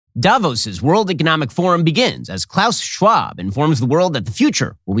Davos's World Economic Forum begins as Klaus Schwab informs the world that the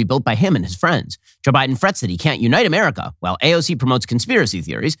future will be built by him and his friends. Joe Biden frets that he can't unite America, while AOC promotes conspiracy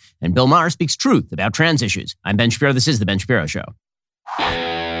theories, and Bill Maher speaks truth about trans issues. I'm Ben Shapiro. This is The Ben Shapiro Show.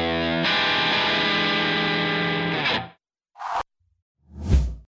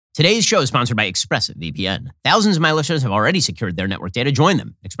 Today's show is sponsored by ExpressVPN. Thousands of my listeners have already secured their network data. Join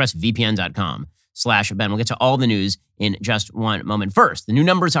them. ExpressVPN.com/Ben. We'll get to all the news in just one moment. First, the new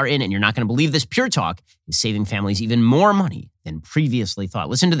numbers are in, and you're not going to believe this. Pure Talk is saving families even more money than previously thought.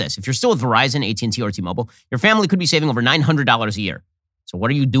 Listen to this. If you're still with Verizon, AT&T, or T-Mobile, your family could be saving over $900 a year. So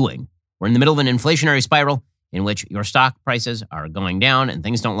what are you doing? We're in the middle of an inflationary spiral in which your stock prices are going down and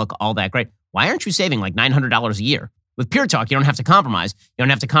things don't look all that great. Why aren't you saving like $900 a year? With Pure Talk, you don't have to compromise. You don't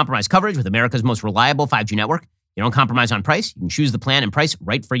have to compromise coverage with America's most reliable 5G network. You don't compromise on price. You can choose the plan and price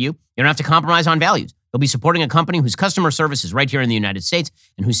right for you. You don't have to compromise on values. You'll be supporting a company whose customer service is right here in the United States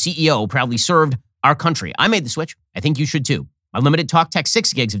and whose CEO proudly served our country. I made the switch. I think you should too. Unlimited talk, text,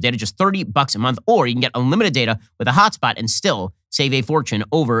 6 gigs of data, just $30 a month, or you can get unlimited data with a hotspot and still save a fortune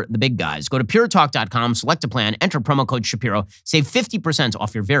over the big guys. Go to puretalk.com, select a plan, enter promo code Shapiro, save 50%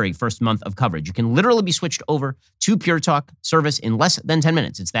 off your very first month of coverage. You can literally be switched over to Pure Talk service in less than 10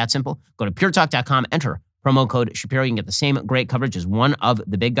 minutes. It's that simple. Go to puretalk.com, enter promo code Shapiro. You can get the same great coverage as one of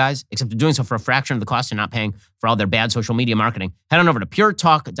the big guys, except they're doing so for a fraction of the cost and not paying for all their bad social media marketing. Head on over to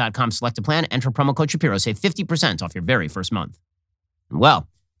puretalk.com, select a plan, enter promo code Shapiro, save 50% off your very first month. Well,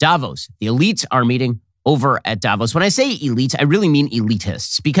 Davos, the elites are meeting over at Davos. When I say elites, I really mean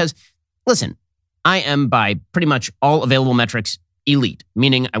elitists because, listen, I am by pretty much all available metrics elite,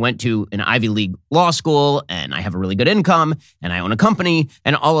 meaning I went to an Ivy League law school and I have a really good income and I own a company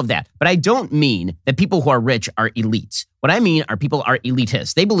and all of that. But I don't mean that people who are rich are elites. What I mean are people are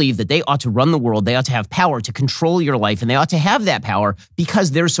elitists. They believe that they ought to run the world. They ought to have power to control your life, and they ought to have that power because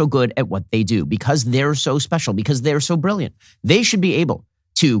they're so good at what they do, because they're so special, because they're so brilliant. They should be able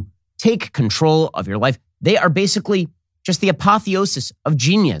to take control of your life. They are basically just the apotheosis of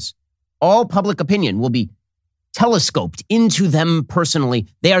genius. All public opinion will be telescoped into them personally.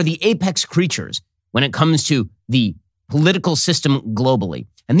 They are the apex creatures when it comes to the political system globally.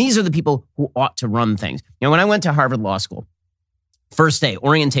 And these are the people who ought to run things. You know, when I went to Harvard Law School, first day,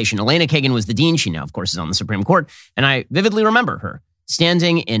 orientation, Elena Kagan was the dean. She now, of course, is on the Supreme Court. And I vividly remember her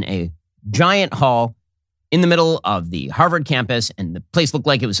standing in a giant hall in the middle of the Harvard campus, and the place looked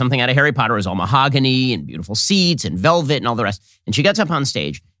like it was something out of Harry Potter. It was all mahogany and beautiful seats and velvet and all the rest. And she gets up on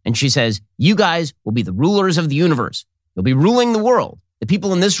stage and she says, "You guys will be the rulers of the universe. You'll be ruling the world. The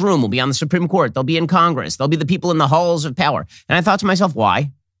people in this room will be on the Supreme Court. They'll be in Congress. They'll be the people in the halls of power." And I thought to myself,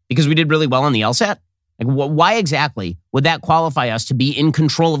 why? Because we did really well on the LSAT? Like, why exactly would that qualify us to be in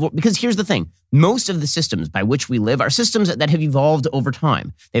control of? Because here's the thing. Most of the systems by which we live are systems that have evolved over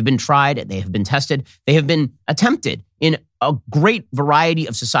time. They've been tried. They have been tested. They have been attempted in a great variety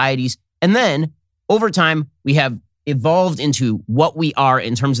of societies. And then over time, we have evolved into what we are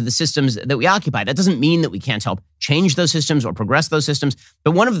in terms of the systems that we occupy. That doesn't mean that we can't help change those systems or progress those systems.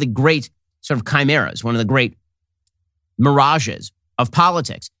 But one of the great sort of chimeras, one of the great mirages of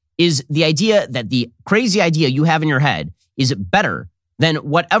politics is the idea that the crazy idea you have in your head is better than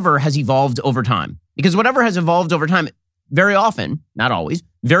whatever has evolved over time. Because whatever has evolved over time, very often, not always,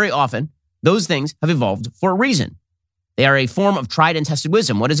 very often, those things have evolved for a reason. They are a form of tried and tested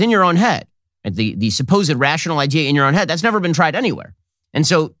wisdom. What is in your own head, the supposed rational idea in your own head, that's never been tried anywhere. And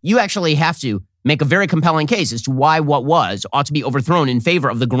so you actually have to make a very compelling case as to why what was ought to be overthrown in favor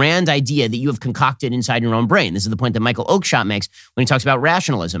of the grand idea that you have concocted inside your own brain. This is the point that Michael Oakeshott makes when he talks about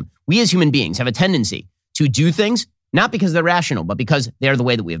rationalism. We as human beings have a tendency to do things not because they're rational, but because they're the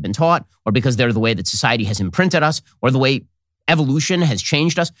way that we have been taught, or because they're the way that society has imprinted us, or the way evolution has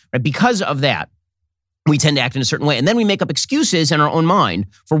changed us. Right? Because of that, we tend to act in a certain way. And then we make up excuses in our own mind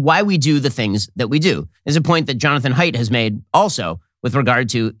for why we do the things that we do. There's a point that Jonathan Haidt has made also with regard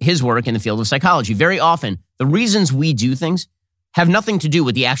to his work in the field of psychology. Very often, the reasons we do things have nothing to do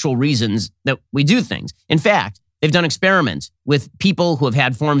with the actual reasons that we do things. In fact, they've done experiments with people who have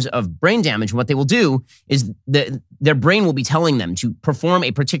had forms of brain damage. And what they will do is their brain will be telling them to perform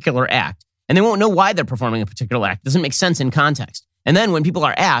a particular act. And they won't know why they're performing a particular act. It doesn't make sense in context. And then when people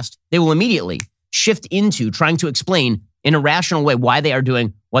are asked, they will immediately shift into trying to explain in a rational way why they are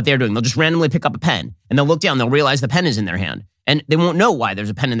doing what they're doing. They'll just randomly pick up a pen and they'll look down. They'll realize the pen is in their hand. And they won't know why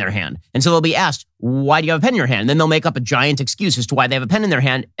there's a pen in their hand. And so they'll be asked, why do you have a pen in your hand? And then they'll make up a giant excuse as to why they have a pen in their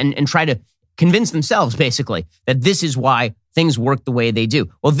hand and try to convince themselves, basically, that this is why things work the way they do.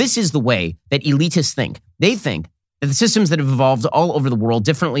 Well, this is the way that elitists think. They think that the systems that have evolved all over the world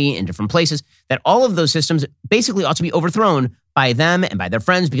differently in different places, that all of those systems basically ought to be overthrown by them and by their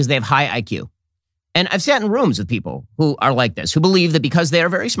friends because they have high IQ. And I've sat in rooms with people who are like this, who believe that because they are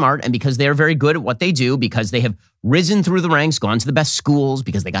very smart and because they are very good at what they do, because they have risen through the ranks, gone to the best schools,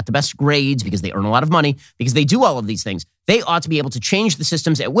 because they got the best grades, because they earn a lot of money, because they do all of these things, they ought to be able to change the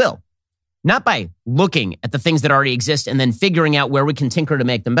systems at will. Not by looking at the things that already exist and then figuring out where we can tinker to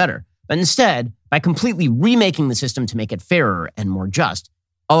make them better, but instead by completely remaking the system to make it fairer and more just.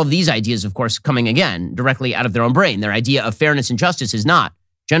 All of these ideas, of course, coming again directly out of their own brain. Their idea of fairness and justice is not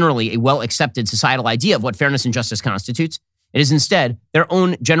generally a well-accepted societal idea of what fairness and justice constitutes. It is instead their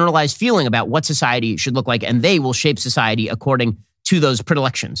own generalized feeling about what society should look like, and they will shape society according to those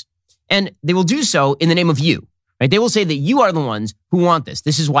predilections. And they will do so in the name of you, right? They will say that you are the ones who want this.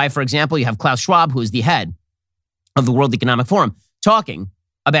 This is why, for example, you have Klaus Schwab, who is the head of the World Economic Forum, talking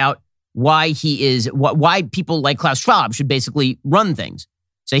about why people like Klaus Schwab should basically run things.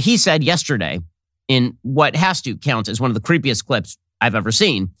 So he said yesterday, in what has to count as one of the creepiest clips I've ever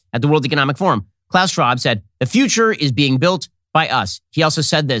seen at the World Economic Forum, Klaus Schwab said, "The future is being built by us." He also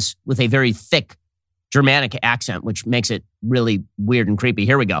said this with a very thick Germanic accent, which makes it really weird and creepy.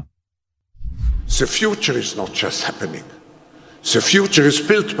 Here we go. The future is not just happening. The future is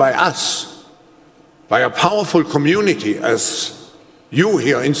built by us, by a powerful community as you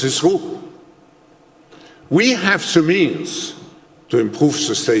here in this room. We have the means to improve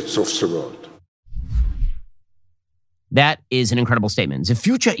the states of the world. That is an incredible statement. The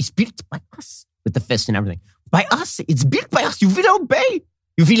future is built by us, with the fist and everything. By us. It's built by us. You will obey.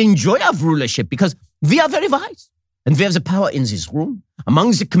 You will enjoy our rulership because we are very wise. And we have the power in this room,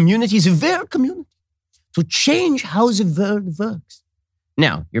 among the communities, the very community, to change how the world works.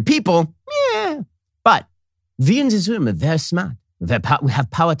 Now, your people, yeah. But we in this room are very smart. We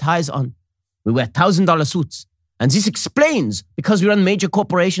have power ties on. We wear $1,000 suits. And this explains, because we run major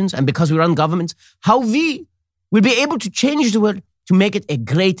corporations and because we run governments, how we will be able to change the world to make it a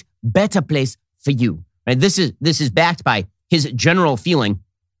great, better place for you. Right? This is backed by his general feeling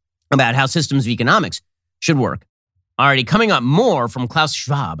about how systems of economics should work. Already coming up more from Klaus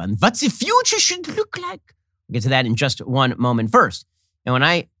Schwab on what the future should look like. We'll get to that in just one moment. First, and when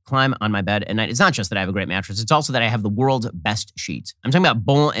I climb on my bed at night, it's not just that I have a great mattress, it's also that I have the world's best sheets. I'm talking about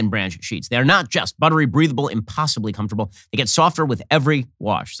Boll and Branch sheets. They are not just buttery, breathable, impossibly comfortable. They get softer with every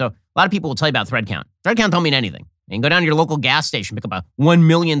wash. So a lot of people will tell you about thread count. Thread count don't mean anything. You can go down to your local gas station, pick up a 1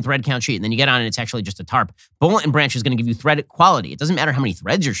 million thread count sheet, and then you get on and it's actually just a tarp. Boll and Branch is going to give you thread quality. It doesn't matter how many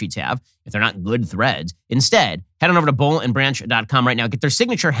threads your sheets have if they're not good threads. Instead, head on over to bollandbranch.com right now. Get their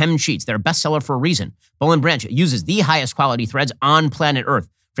signature hem sheets. They're a bestseller for a reason. Boll and Branch uses the highest quality threads on planet Earth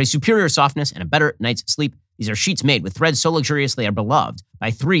for a superior softness and a better night's sleep. These are sheets made with threads so luxurious they are beloved by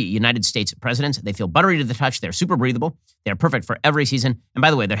 3 United States presidents. They feel buttery to the touch. They're super breathable. They are perfect for every season. And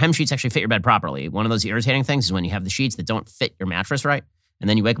by the way, their hem sheets actually fit your bed properly. One of those irritating things is when you have the sheets that don't fit your mattress right, and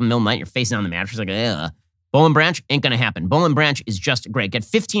then you wake up in the middle of the night, you're facing down the mattress like, ugh. Boll and Branch ain't going to happen. Boll and Branch is just great. Get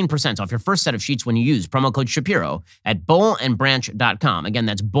 15% off your first set of sheets when you use promo code Shapiro at bollandbranch.com. Again,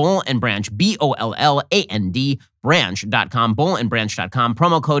 that's Boll and Branch, BOLLAND, branch.com, bollandbranch.com,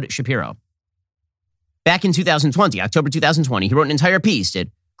 promo code Shapiro. Back in 2020, October 2020, he wrote an entire piece,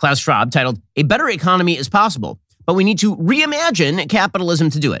 did Klaus Schwab, titled, "A Better Economy is Possible, but we need to reimagine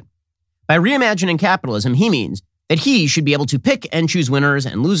capitalism to do it." By reimagining capitalism, he means that he should be able to pick and choose winners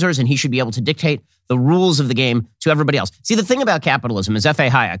and losers, and he should be able to dictate the rules of the game to everybody else. See, the thing about capitalism is F.A.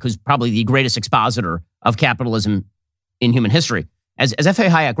 Hayek, who's probably the greatest expositor of capitalism in human history, as F.A.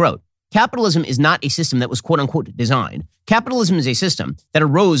 Hayek wrote, capitalism is not a system that was quote-unquote designed. Capitalism is a system that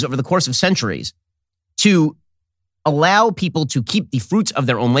arose over the course of centuries to allow people to keep the fruits of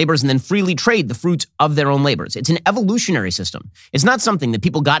their own labors and then freely trade the fruits of their own labors. It's an evolutionary system. It's not something that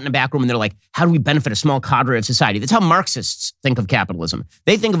people got in a back room and they're like, how do we benefit a small cadre of society? That's how Marxists think of capitalism.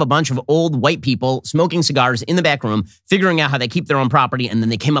 They think of a bunch of old white people smoking cigars in the back room, figuring out how they keep their own property, and then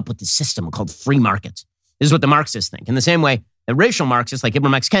they came up with this system called free markets. This is what the Marxists think. In the same way, the racial Marxists like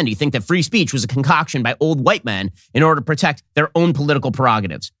Ibram X. Kendi think that free speech was a concoction by old white men in order to protect their own political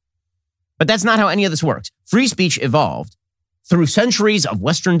prerogatives. But that's not how any of this works. Free speech evolved through centuries of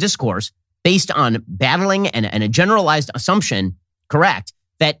Western discourse based on battling and a generalized assumption, correct,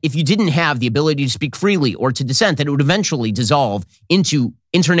 that if you didn't have the ability to speak freely or to dissent, that it would eventually dissolve into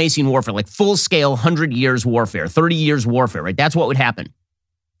internecine warfare, like full-scale 100 years warfare, 30 years warfare, right? That's what would happen.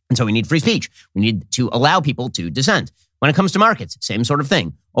 And so we need free speech. We need to allow people to dissent. When it comes to markets, same sort of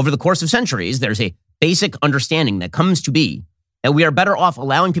thing. Over the course of centuries, there's a basic understanding that comes to be that we are better off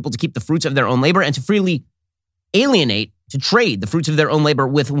allowing people to keep the fruits of their own labor and to freely alienate, to trade the fruits of their own labor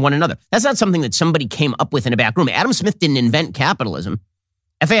with one another. That's not something that somebody came up with in a back room. Adam Smith didn't invent capitalism.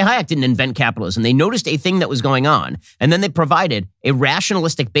 F.A. Hayek didn't invent capitalism. They noticed a thing that was going on, and then they provided a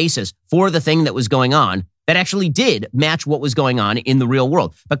rationalistic basis for the thing that was going on that actually did match what was going on in the real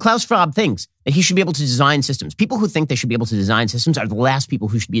world. But Klaus Schwab thinks that he should be able to design systems. People who think they should be able to design systems are the last people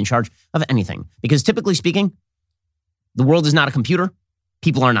who should be in charge of anything. Because typically speaking, the world is not a computer.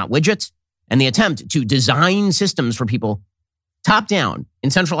 People are not widgets. And the attempt to design systems for people top down in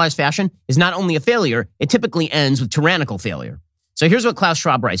centralized fashion is not only a failure, it typically ends with tyrannical failure. So here's what Klaus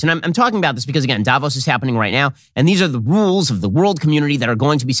Schwab writes. And I'm talking about this because, again, Davos is happening right now. And these are the rules of the world community that are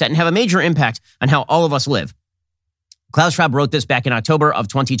going to be set and have a major impact on how all of us live. Klaus Schwab wrote this back in October of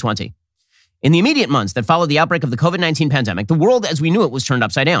 2020. In the immediate months that followed the outbreak of the COVID-19 pandemic, the world as we knew it was turned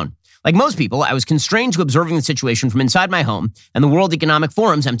upside down. Like most people, I was constrained to observing the situation from inside my home and the World Economic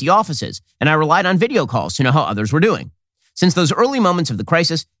Forum's empty offices, and I relied on video calls to know how others were doing. Since those early moments of the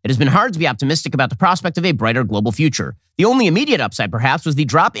crisis, it has been hard to be optimistic about the prospect of a brighter global future. The only immediate upside, perhaps, was the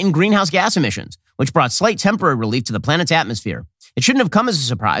drop in greenhouse gas emissions, which brought slight temporary relief to the planet's atmosphere. It shouldn't have come as a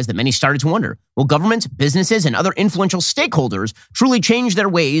surprise that many started to wonder, will governments, businesses, and other influential stakeholders truly change their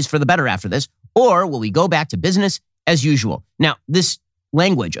ways for the better after this, or will we go back to business as usual? Now, this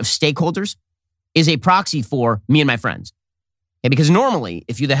language of stakeholders is a proxy for me and my friends. Okay, because normally,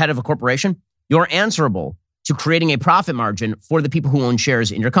 if you're the head of a corporation, you're answerable to creating a profit margin for the people who own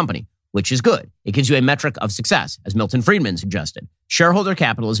shares in your company, which is good. It gives you a metric of success, as Milton Friedman suggested. Shareholder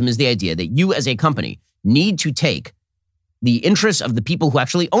capitalism is the idea that you as a company need to take the interests of the people who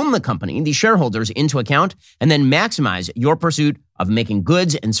actually own the company, the shareholders, into account, and then maximize your pursuit of making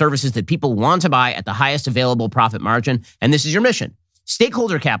goods and services that people want to buy at the highest available profit margin. And this is your mission.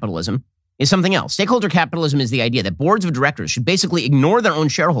 Stakeholder capitalism is something else. Stakeholder capitalism is the idea that boards of directors should basically ignore their own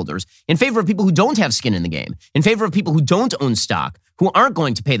shareholders in favor of people who don't have skin in the game, in favor of people who don't own stock, who aren't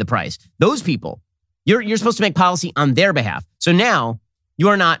going to pay the price. Those people, you're supposed to make policy on their behalf. So now you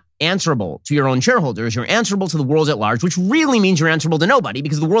are not answerable to your own shareholders. You're answerable to the world at large, which really means you're answerable to nobody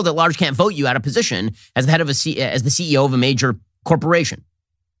because the world at large can't vote you out of position as the head of as the CEO of a major corporation.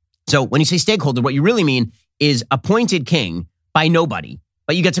 So when you say stakeholder, what you really mean is appointed king by nobody.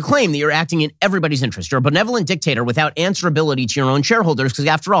 But you get to claim that you're acting in everybody's interest. You're a benevolent dictator without answerability to your own shareholders because,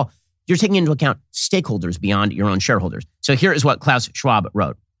 after all, you're taking into account stakeholders beyond your own shareholders. So here is what Klaus Schwab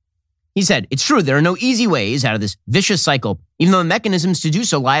wrote. He said, it's true, there are no easy ways out of this vicious cycle, even though the mechanisms to do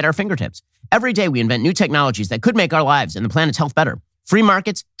so lie at our fingertips. Every day we invent new technologies that could make our lives and the planet's health better. Free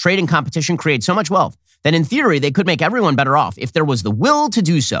markets, trade, and competition create so much wealth that in theory they could make everyone better off if there was the will to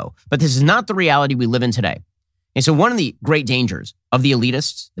do so. But this is not the reality we live in today. And so one of the great dangers of the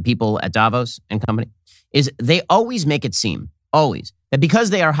elitists, the people at Davos and company, is they always make it seem, always, that because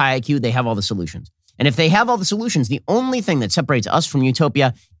they are high IQ, they have all the solutions. And if they have all the solutions, the only thing that separates us from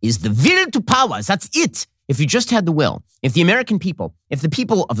utopia is the will to power. That's it. If you just had the will, if the American people, if the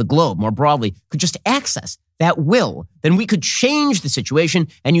people of the globe more broadly could just access that will, then we could change the situation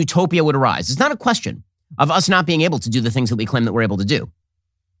and utopia would arise. It's not a question of us not being able to do the things that we claim that we're able to do.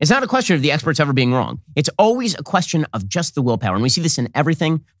 It's not a question of the experts ever being wrong. It's always a question of just the willpower. And we see this in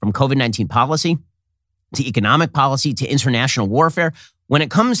everything from COVID-19 policy to economic policy to international warfare. When it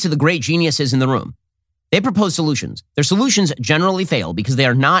comes to the great geniuses in the room, they propose solutions. Their solutions generally fail because they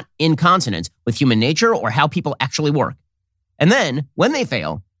are not in consonance with human nature or how people actually work. And then, when they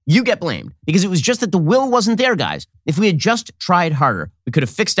fail, you get blamed because it was just that the will wasn't there, guys. If we had just tried harder, we could have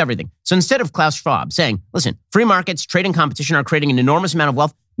fixed everything. So instead of Klaus Schwab saying, listen, free markets, trade, and competition are creating an enormous amount of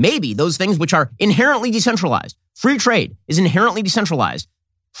wealth, maybe those things which are inherently decentralized. Free trade is inherently decentralized.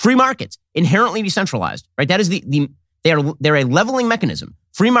 Free markets, inherently decentralized, right? That is they're a leveling mechanism.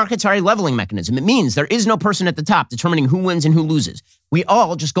 Free markets are a leveling mechanism. It means there is no person at the top determining who wins and who loses. We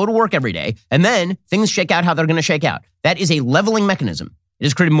all just go to work every day, and then things shake out how they're going to shake out. That is a leveling mechanism. It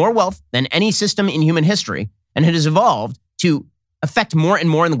has created more wealth than any system in human history, and it has evolved to affect more and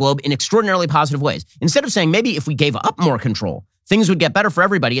more in the globe in extraordinarily positive ways. Instead of saying maybe if we gave up more control, things would get better for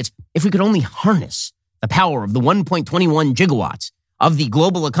everybody, it's if we could only harness the power of the 1.21 gigawatts of the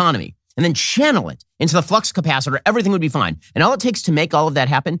global economy and then channel it into the flux capacitor, everything would be fine. And all it takes to make all of that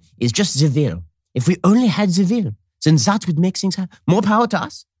happen is just the will. If we only had the will, then that would make things happen. More power to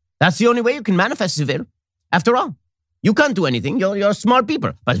us. That's the only way you can manifest the will. After all, you can't do anything. You're smart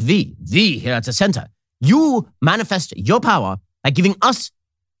people. But we here at the center, you manifest your power by giving us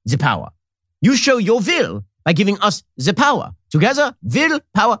the power. You show your will by giving us the power. Together,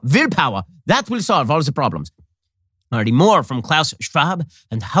 willpower. That will solve all the problems. Already more from Klaus Schwab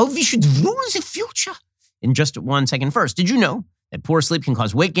and how we should rule the future. In just 1 second. First, did you know that poor sleep can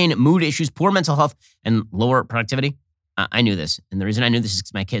cause weight gain, mood issues, poor mental health, and lower productivity? I knew this. And the reason I knew this is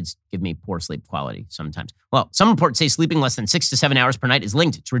because my kids give me poor sleep quality sometimes. Well, some reports say sleeping less than 6 to 7 hours per night is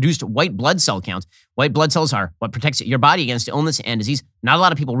linked to reduced white blood cell count. White blood cells are what protects your body against illness and disease. Not a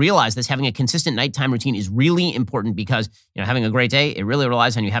lot of people realize this. Having a consistent nighttime routine is really important because, having a great day, it really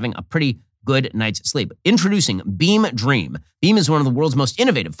relies on you having a pretty good night's sleep. Introducing Beam Dream. Beam is one of the world's most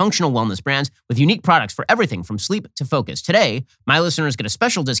innovative functional wellness brands with unique products for everything from sleep to focus. Today, my listeners get a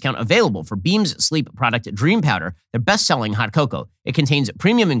special discount available for Beam's sleep product, Dream Powder, their best-selling hot cocoa. It contains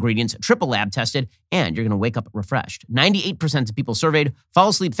premium ingredients, triple lab tested, and you're going to wake up refreshed. 98% of people surveyed fall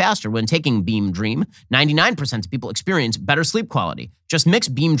asleep faster when taking Beam Dream. 99% of people experience better sleep quality. Just mix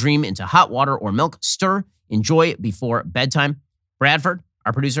Beam Dream into hot water or milk, stir, enjoy before bedtime. Bradford,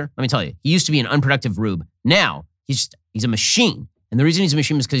 our producer, let me tell you, he used to be an unproductive rube. Now, he's a machine. And the reason he's a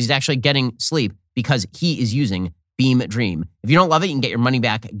machine is because he's actually getting sleep because he is using Beam Dream. If you don't love it, you can get your money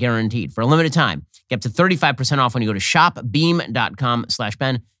back guaranteed. For a limited time, get up to 35% off when you go to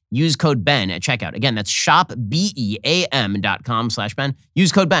shopbeam.com/Ben. Use code Ben at checkout. Again, that's shopbeam.com/Ben.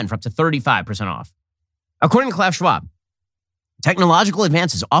 Use code Ben for up to 35% off. According to Klaus Schwab, technological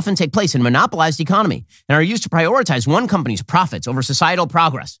advances often take place in a monopolized economy and are used to prioritize one company's profits over societal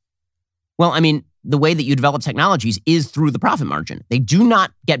progress. Well, the way that you develop technologies is through the profit margin. They do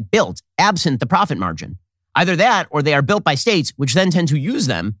not get built absent the profit margin. Either that or they are built by states, which then tend to use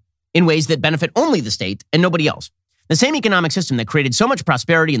them in ways that benefit only the state and nobody else. The same economic system that created so much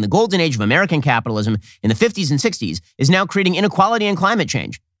prosperity in the golden age of American capitalism in the 50s and 60s is now creating inequality and climate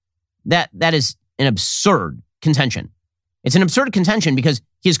change. That is an absurd contention. It's an absurd contention because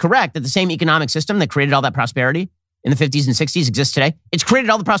he is correct that the same economic system that created all that prosperity in the 50s and 60s exists today. It's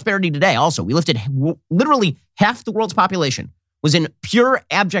created all the prosperity today also. We lifted literally half the world's population was in pure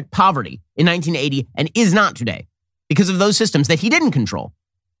abject poverty in 1980 and is not today because of those systems that he didn't control.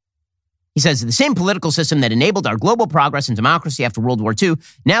 He says the same political system that enabled our global progress and democracy after World War II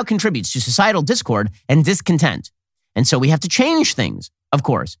now contributes to societal discord and discontent. And so we have to change things, of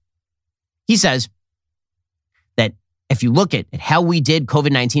course. He says that if you look at how we did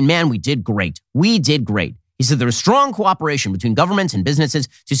COVID-19, man, we did great. We did great. He said there is strong cooperation between governments and businesses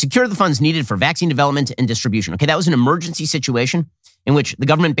to secure the funds needed for vaccine development and distribution. Okay, that was an emergency situation in which the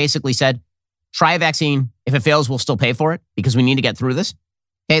government basically said, try a vaccine. If it fails, we'll still pay for it because we need to get through this.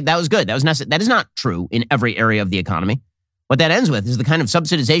 Okay, that was good. That was necessary. That is not true in every area of the economy. What that ends with is the kind of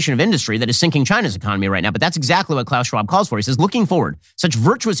subsidization of industry that is sinking China's economy right now. But that's exactly what Klaus Schwab calls for. He says, looking forward, such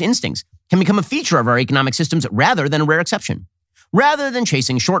virtuous instincts can become a feature of our economic systems rather than a rare exception. Rather than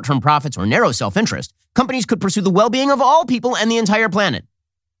chasing short-term profits or narrow self-interest, companies could pursue the well-being of all people and the entire planet.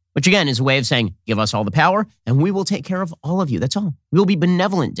 Which again is a way of saying, give us all the power and we will take care of all of you. That's all. We will be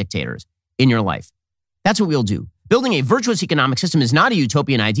benevolent dictators in your life. That's what we'll do. Building a virtuous economic system is not a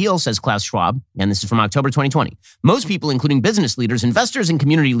utopian ideal, says Klaus Schwab, and this is from October 2020. Most people, including business leaders, investors, and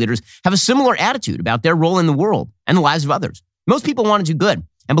community leaders, have a similar attitude about their role in the world and the lives of others. Most people want to do good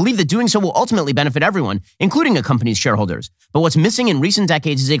and believe that doing so will ultimately benefit everyone, including a company's shareholders. But what's missing in recent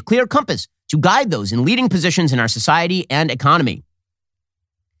decades is a clear compass to guide those in leading positions in our society and economy.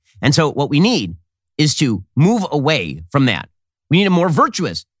 And so what we need is to move away from that. We need a more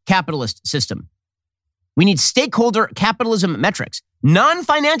virtuous capitalist system. We need stakeholder capitalism metrics,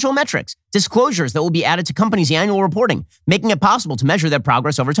 non-financial metrics, disclosures that will be added to companies' annual reporting, making it possible to measure their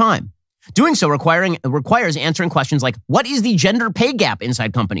progress over time. Doing so requires answering questions like, what is the gender pay gap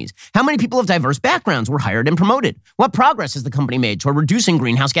inside companies? How many people of diverse backgrounds were hired and promoted? What progress has the company made toward reducing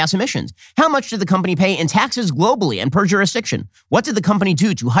greenhouse gas emissions? How much did the company pay in taxes globally and per jurisdiction? What did the company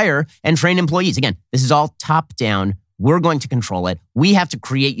do to hire and train employees? Again, this is all top-down. We're going to control it. We have to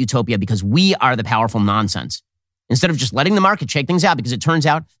create utopia because we are the powerful nonsense. Instead of just letting the market shake things out, because it turns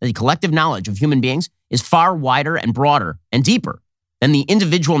out that the collective knowledge of human beings is far wider and broader and deeper than the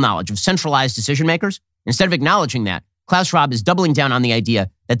individual knowledge of centralized decision makers. Instead of acknowledging that, Klaus Schwab is doubling down on the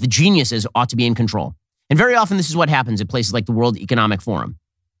idea that the geniuses ought to be in control. And very often this is what happens at places like the World Economic Forum.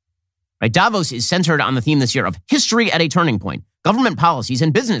 Right? Davos is centered on the theme this year of history at a turning point, government policies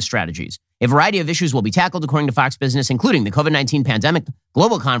and business strategies. A variety of issues will be tackled, according to Fox Business, including the COVID-19 pandemic,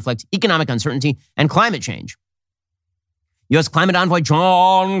 global conflict, economic uncertainty, and climate change. U.S. Climate Envoy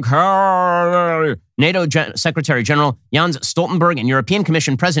John Kerry, NATO Secretary General Jens Stoltenberg, and European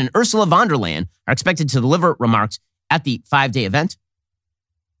Commission President Ursula von der Leyen are expected to deliver remarks at the 5-day event.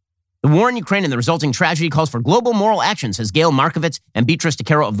 The war in Ukraine and the resulting tragedy calls for global moral action, says Gail Markovits and Beatrice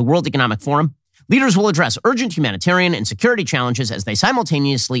DeCaro of the World Economic Forum. Leaders will address urgent humanitarian and security challenges as they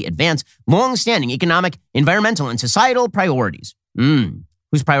simultaneously advance long-standing economic, environmental, and societal priorities.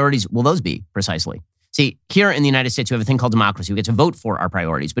 Whose priorities will those be, precisely? See, here in the United States, we have a thing called democracy. We get to vote for our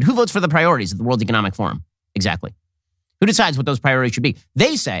priorities. But who votes for the priorities of the World Economic Forum? Exactly. Who decides what those priorities should be?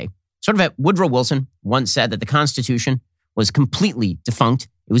 They say, sort of Woodrow Wilson once said that the Constitution was completely defunct.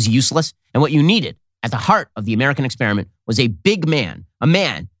 It was useless. And what you needed at the heart of the American experiment was a big man, a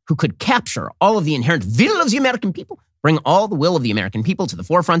man who could capture all of the inherent will of the American people, bring all the will of the American people to the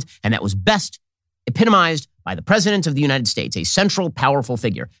forefront, and that was best epitomized by the President of the United States, a central, powerful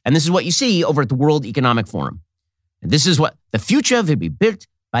figure. And this is what you see over at the World Economic Forum. And this is what the future will be built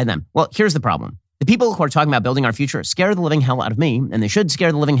by them. Well, here's the problem. The people who are talking about building our future scare the living hell out of me, and they should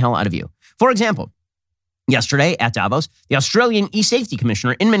scare the living hell out of you. For example, yesterday at Davos, the Australian e-safety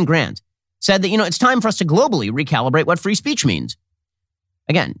commissioner, Inman Grant, said that, it's time for us to globally recalibrate what free speech means.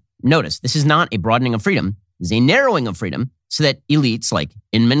 Again, notice, this is not a broadening of freedom. This is a narrowing of freedom so that elites like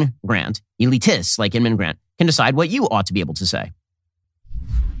Inman Grant, elitists like Inman Grant, can decide what you ought to be able to say.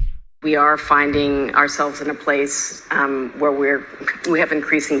 We are finding ourselves in a place where we have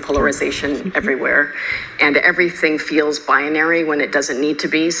increasing polarization everywhere, and everything feels binary when it doesn't need to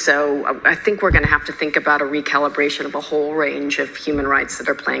be. So I think we're going to have to think about a recalibration of a whole range of human rights that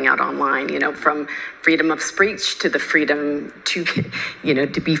are playing out online, from freedom of speech to the freedom to,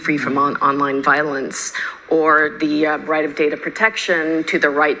 to be free from online violence, or the right of data protection to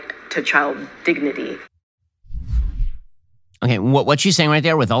the right to child dignity. Okay, what she's saying right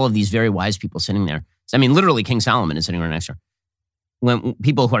there with all of these very wise people sitting there, literally King Solomon is sitting right next to her. When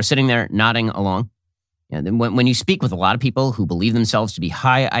people who are sitting there nodding along, when you speak with a lot of people who believe themselves to be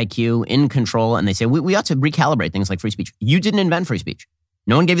high IQ, in control, and they say, we ought to recalibrate things like free speech. You didn't invent free speech.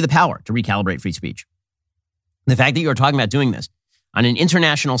 No one gave you the power to recalibrate free speech. The fact that you are talking about doing this on an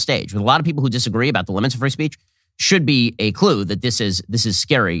international stage with a lot of people who disagree about the limits of free speech should be a clue that this is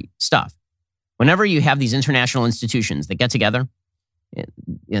scary stuff. Whenever you have these international institutions that get together,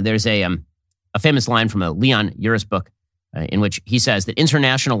 there's a famous line from a Leon Uris book in which he says that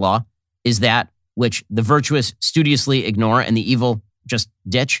international law is that which the virtuous studiously ignore and the evil just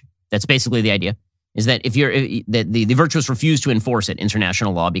ditch. That's basically the idea, is that if the virtuous refuse to enforce it,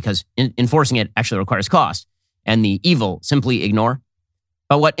 international law, because enforcing it actually requires cost, and the evil simply ignore.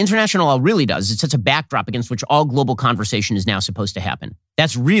 But what international law really does is it sets a backdrop against which all global conversation is now supposed to happen.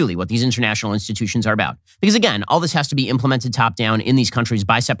 That's really what these international institutions are about. Because again, all this has to be implemented top down in these countries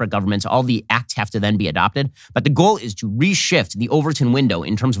by separate governments. All the acts have to then be adopted. But the goal is to reshift the Overton window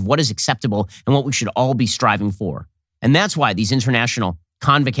in terms of what is acceptable and what we should all be striving for. And that's why these international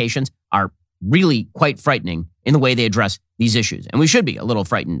convocations are really quite frightening in the way they address these issues. And we should be a little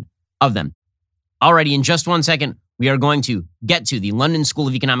frightened of them. Alrighty, in just 1 second, we are going to get to the London School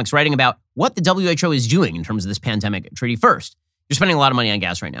of Economics writing about what the WHO is doing in terms of this pandemic treaty. First, you're spending a lot of money on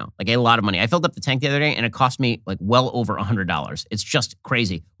gas right now, like a lot of money. I filled up the tank the other day and it cost me well over $100. It's just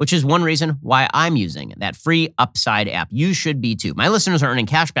crazy, which is one reason why I'm using that free Upside app. You should be too. My listeners are earning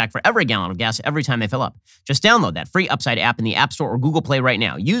cash back for every gallon of gas every time they fill up. Just download that free Upside app in the App Store or Google Play right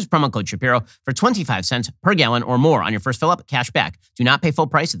now. Use promo code Shapiro for 25 cents per gallon or more on your first fill up. Cash back. Do not pay full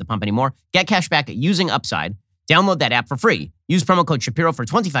price at the pump anymore. Get cash back using Upside. Download that app for free. Use promo code Shapiro for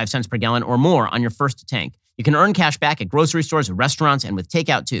 25 cents per gallon or more on your first tank. You can earn cash back at grocery stores, restaurants, and with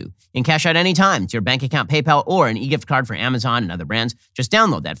takeout too. You can cash out anytime to your bank account, PayPal, or an e-gift card for Amazon and other brands. Just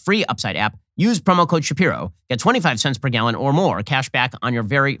download that free Upside app. Use promo code Shapiro. Get 25 cents per gallon or more cash back on your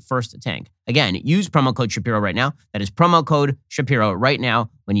very first tank. Again, use promo code Shapiro right now. That is promo code Shapiro right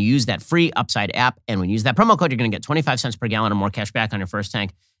now when you use that free Upside app. And when you use that promo code, you're going to get 25 cents per gallon or more cash back on your first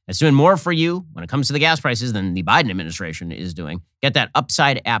tank. It's doing more for you when it comes to the gas prices than the Biden administration is doing. Get that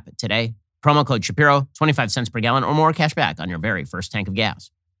Upside app today. Promo code Shapiro, 25 cents per gallon or more cash back on your very first tank of gas.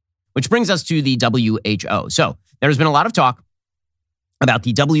 Which brings us to the WHO. So there's been a lot of talk about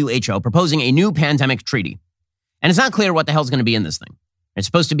the WHO proposing a new pandemic treaty. And it's not clear what the hell's going to be in this thing. It's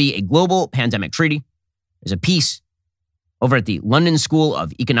supposed to be a global pandemic treaty. There's a piece over at the London School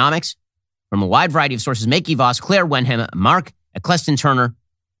of Economics from a wide variety of sources. Makey Voss, Claire Wenham, Mark Eccleston Turner,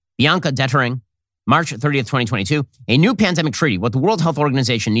 Bianca Dettering, March 30th, 2022, a new pandemic treaty, what the World Health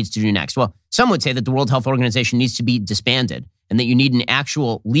Organization needs to do next. Well, some would say that the World Health Organization needs to be disbanded and that you need an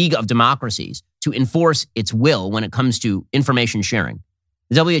actual league of democracies to enforce its will when it comes to information sharing.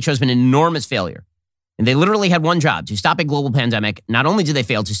 The WHO has been an enormous failure. And they literally had one job, to stop a global pandemic. Not only did they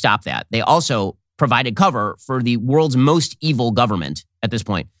fail to stop that, they also provided cover for the world's most evil government at this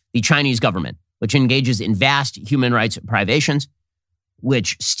point, the Chinese government, which engages in vast human rights privations,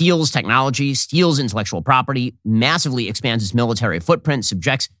 which steals technology, steals intellectual property, massively expands its military footprint,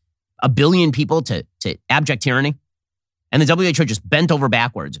 subjects 1 billion people to abject tyranny. And the WHO just bent over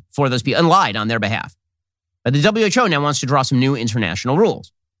backwards for those people and lied on their behalf. But the WHO now wants to draw some new international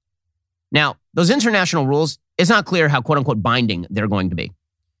rules. Now, those international rules, it's not clear how quote-unquote binding they're going to be.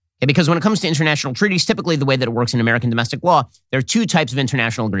 Okay, because when it comes to international treaties, typically the way that it works in American domestic law, there are two types of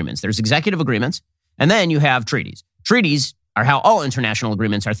international agreements. There's executive agreements, and then you have treaties. Treaties are how all international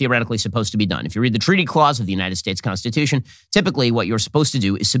agreements are theoretically supposed to be done. If you read the treaty clause of the United States Constitution, typically what you're supposed to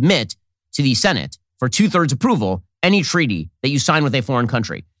do is submit to the Senate for 2/3 approval any treaty that you sign with a foreign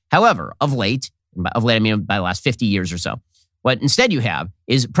country. However, of late I mean by the last 50 years or so, what instead you have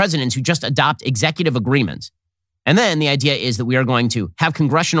is presidents who just adopt executive agreements. And then the idea is that we are going to have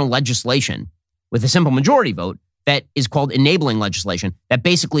congressional legislation with a simple majority vote that is called enabling legislation that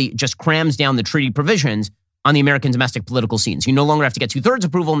basically just crams down the treaty provisions on the American domestic political scene. So you no longer have to get 2/3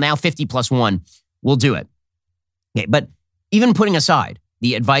 approval. Now 50+1 will do it. Okay, but even putting aside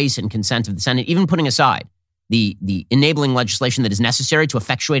the advice and consent of the Senate, even putting aside the enabling legislation that is necessary to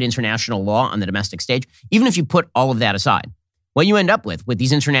effectuate international law on the domestic stage, even if you put all of that aside, what you end up with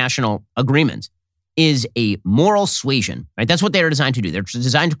these international agreements is a moral suasion, right? That's what they are designed to do. They're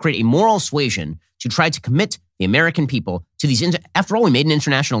designed to create a moral suasion to try to commit the American people to these. After all, we made an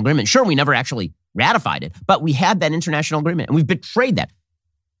international agreement. Sure, we never actually ratified it, but we had that international agreement and we've betrayed that.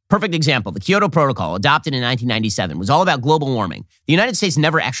 Perfect example, the Kyoto Protocol, adopted in 1997, was all about global warming. The United States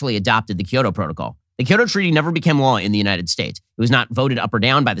never actually adopted the Kyoto Protocol. The Kyoto Treaty never became law in the United States. It was not voted up or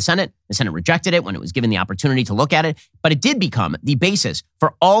down by the Senate. The Senate rejected it when it was given the opportunity to look at it, but it did become the basis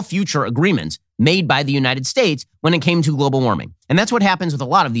for all future agreements made by the United States when it came to global warming. And that's what happens with a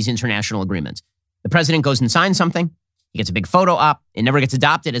lot of these international agreements. The president goes and signs something, he gets a big photo op, it never gets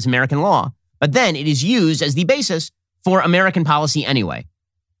adopted as American law, but then it is used as the basis for American policy anyway.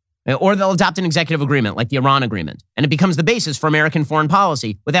 Or they'll adopt an executive agreement like the Iran agreement, and it becomes the basis for American foreign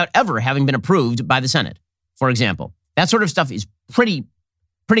policy without ever having been approved by the Senate, for example. That sort of stuff is pretty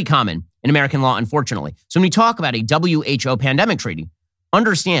common in American law, unfortunately. So when we talk about a WHO pandemic treaty,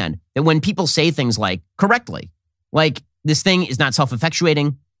 understand that when people say things correctly, like this thing is not self-effectuating,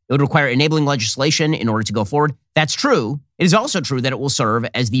 it would require enabling legislation in order to go forward, that's true. It is also true that it will serve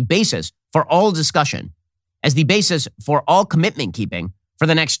as the basis for all discussion, as the basis for all commitment keeping for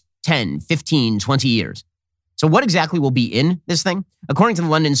the next 10, 15, 20 years. So what exactly will be in this thing? According to the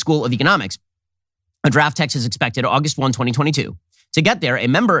London School of Economics, a draft text is expected August 1, 2022. To get there, a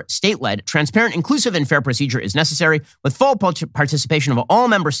member state-led, transparent, inclusive, and fair procedure is necessary with full participation of all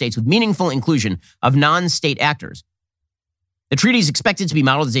member states with meaningful inclusion of non-state actors. The treaty is expected to be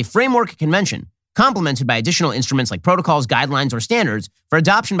modeled as a framework convention, complemented by additional instruments like protocols, guidelines, or standards for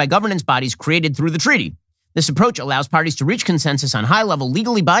adoption by governance bodies created through the treaty. This approach allows parties to reach consensus on high-level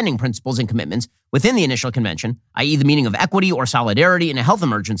legally binding principles and commitments within the initial convention, i.e. the meaning of equity or solidarity in a health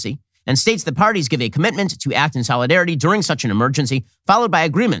emergency, and states that parties give a commitment to act in solidarity during such an emergency, followed by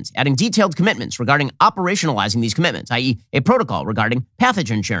agreements adding detailed commitments regarding operationalizing these commitments, i.e. a protocol regarding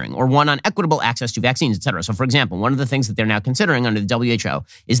pathogen sharing or one on equitable access to vaccines, etc. So, for example, one of the things that they're now considering under the WHO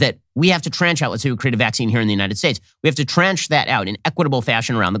is that we have to tranche out, let's say we create a vaccine here in the United States, we have to tranche that out in equitable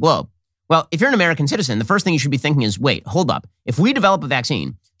fashion around the globe. Well, if you're an American citizen, the first thing you should be thinking is, wait, hold up. If we develop a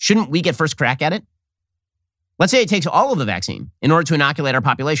vaccine, shouldn't we get first crack at it? Let's say it takes all of the vaccine in order to inoculate our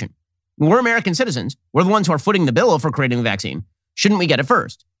population. We're American citizens. We're the ones who are footing the bill for creating the vaccine. Shouldn't we get it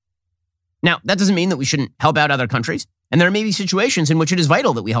first? Now, that doesn't mean that we shouldn't help out other countries. And there may be situations in which it is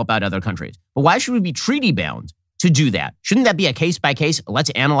vital that we help out other countries. But why should we be treaty bound to do that? Shouldn't that be a case by case, let's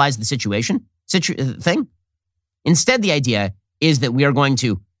analyze the situation thing? Instead, the idea is that we are going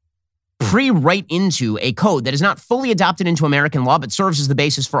to pre-write into a code that is not fully adopted into American law, but serves as the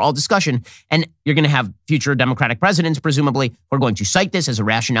basis for all discussion. And you're going to have future Democratic presidents, presumably, who are going to cite this as a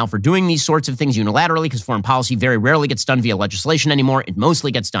rationale for doing these sorts of things unilaterally, because foreign policy very rarely gets done via legislation anymore. It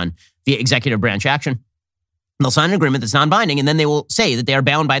mostly gets done via executive branch action. And they'll sign an agreement that's non-binding, and then they will say that they are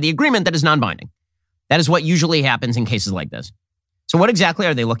bound by the agreement that is non-binding. That is what usually happens in cases like this. So what exactly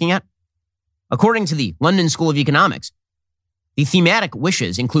are they looking at? According to the London School of Economics, the thematic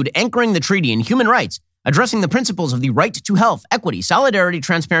wishes include anchoring the treaty in human rights, addressing the principles of the right to health, equity, solidarity,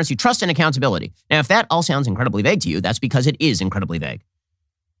 transparency, trust, and accountability. Now, if that all sounds incredibly vague to you, that's because it is incredibly vague.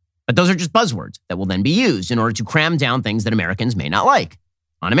 But those are just buzzwords that will then be used in order to cram down things that Americans may not like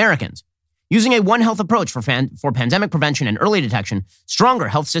on Americans. Using a One Health approach for pandemic prevention and early detection, stronger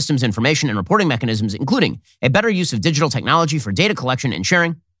health systems information and reporting mechanisms, including a better use of digital technology for data collection and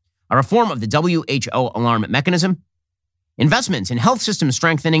sharing, a reform of the WHO alarm mechanism, investments in health system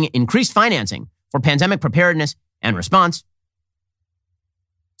strengthening, increased financing for pandemic preparedness and response.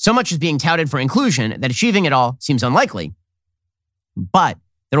 So much is being touted for inclusion that achieving it all seems unlikely. But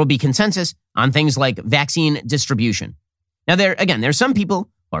there will be consensus on things like vaccine distribution. Now, there's some people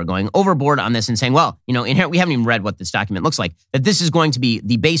who are going overboard on this and saying, well, we haven't even read what this document looks like, that this is going to be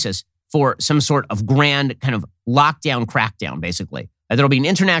the basis for some sort of grand kind of lockdown, crackdown, basically, There will be an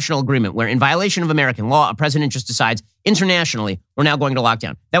international agreement where, in violation of American law, a president just decides internationally, we're now going to lock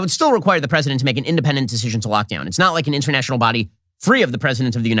down. That would still require the president to make an independent decision to lock down. It's not like an international body free of the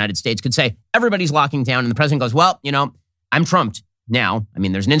president of the United States could say, everybody's locking down, and the president goes, well, I'm trumped now. I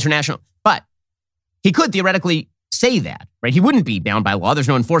mean, there's an international, but he could theoretically say that, right? He wouldn't be bound by law. There's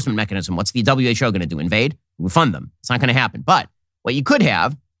no enforcement mechanism. What's the WHO going to do? Invade? We fund them. It's not going to happen. But what you could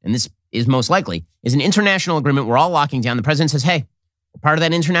have, and this is most likely, is an international agreement. We're all locking down. The president says, hey, we're part of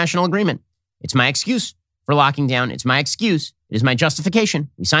that international agreement. It's my excuse for locking down. It's my excuse. It is my justification.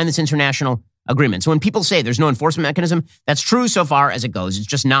 We signed this international agreement. So when people say there's no enforcement mechanism, that's true so far as it goes. It's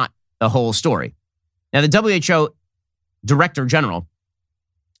just not the whole story. Now, the WHO Director General,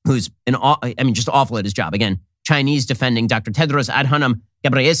 who's just awful at his job. Again, Chinese defending Dr. Tedros Adhanom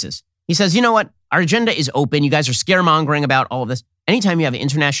Ghebreyesus. He says, you know what? Our agenda is open. You guys are scaremongering about all of this. Anytime you have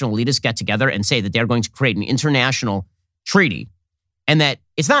international elitists get together and say that they're going to create an international treaty and that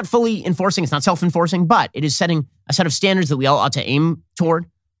it's not fully enforcing, it's not self-enforcing, but it is setting a set of standards that we all ought to aim toward,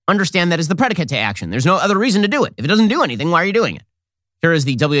 understand that is the predicate to action. There's no other reason to do it. If it doesn't do anything, why are you doing it? Here is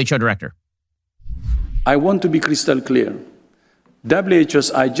the WHO director. I want to be crystal clear.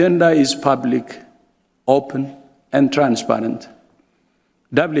 WHO's agenda is public, open, and transparent.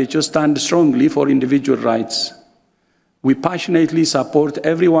 WHO stands strongly for individual rights. We passionately support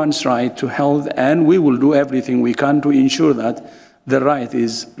everyone's right to health, and we will do everything we can to ensure that the right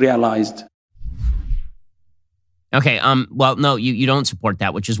is realized. Okay, well, no, you don't support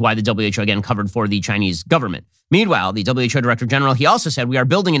that, which is why the WHO, again, covered for the Chinese government. Meanwhile, the WHO Director General, he also said, we are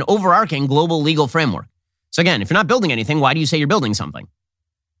building an overarching global legal framework. So again, if you're not building anything, why do you say you're building something?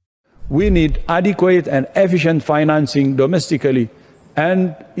 We need adequate and efficient financing domestically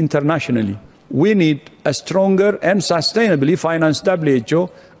and internationally. We need a stronger and sustainably financed WHO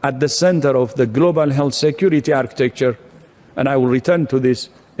at the center of the global health security architecture. And I will return to this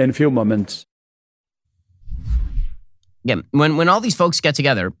in a few moments. Again, when all these folks get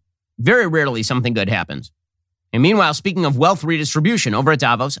together, very rarely something good happens. And meanwhile, speaking of wealth redistribution, over at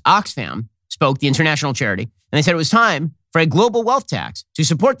Davos, Oxfam spoke, the international charity, and they said it was time for a global wealth tax to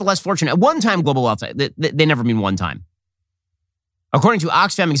support the less fortunate. A one-time global wealth tax. They never mean one time. According to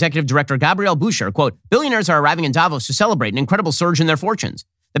Oxfam Executive Director Gabrielle Boucher, quote, billionaires are arriving in Davos to celebrate an incredible surge in their fortunes.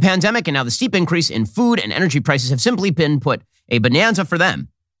 The pandemic and now the steep increase in food and energy prices have simply been put a bonanza for them.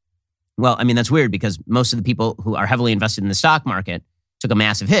 Well, I mean, that's weird because most of the people who are heavily invested in the stock market took a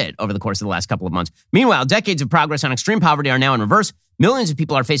massive hit over the course of the last couple of months. Meanwhile, decades of progress on extreme poverty are now in reverse. Millions of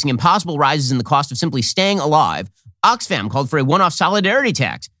people are facing impossible rises in the cost of simply staying alive. Oxfam called for a one-off solidarity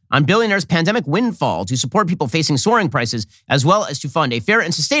tax on billionaires' pandemic windfall to support people facing soaring prices, as well as to fund a fair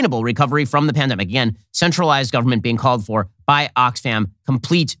and sustainable recovery from the pandemic. Again, centralized government being called for by Oxfam,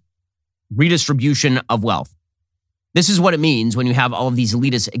 complete redistribution of wealth. This is what it means when you have all of these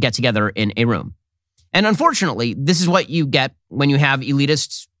elitists get together in a room. And unfortunately, this is what you get when you have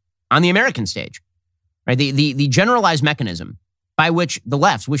elitists on the American stage, right? The generalized mechanism by which the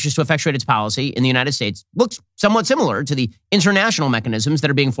left wishes to effectuate its policy in the United States looks somewhat similar to the international mechanisms that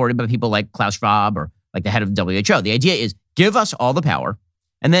are being forwarded by people like Klaus Schwab or like the head of the WHO. The idea is give us all the power,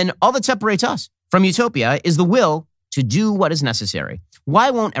 and then all that separates us from utopia is the will to do what is necessary.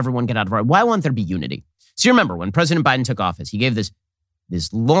 Why won't everyone get out of our way? Why won't there be unity? So you remember when President Biden took office, he gave this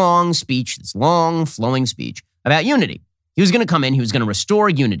long speech, this long flowing speech about unity. He was going to come in, he was going to restore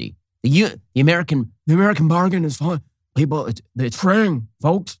unity. The American bargain is fine. People, it's fraying,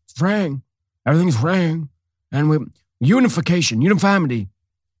 folks. It's fraying. Everything's fraying. And unification, uniformity.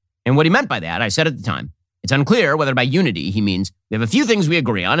 And what he meant by that, I said at the time, it's unclear whether by unity he means we have a few things we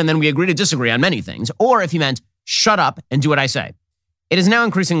agree on and then we agree to disagree on many things, or if he meant shut up and do what I say. It is now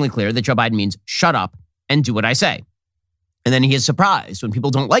increasingly clear that Joe Biden means shut up and do what I say. And then he is surprised when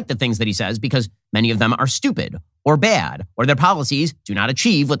people don't like the things that he says because many of them are stupid or bad or their policies do not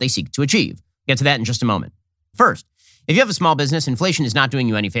achieve what they seek to achieve. We'll get to that in just a moment. First, if you have a small business, inflation is not doing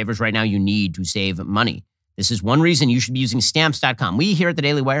you any favors right now. You need to save money. This is one reason you should be using Stamps.com. We here at the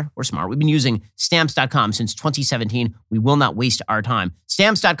Daily Wire, we're smart. We've been using Stamps.com since 2017. We will not waste our time.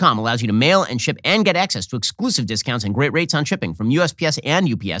 Stamps.com allows you to mail and ship and get access to exclusive discounts and great rates on shipping from USPS and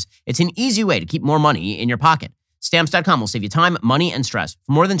UPS. It's an easy way to keep more money in your pocket. Stamps.com will save you time, money, and stress.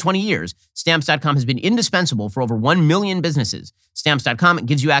 For more than 20 years, Stamps.com has been indispensable for over 1 million businesses. Stamps.com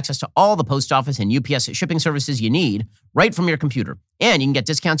gives you access to all the post office and UPS shipping services you need right from your computer. And you can get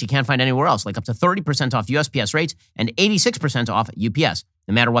discounts you can't find anywhere else, like up to 30% off USPS rates and 86% off UPS.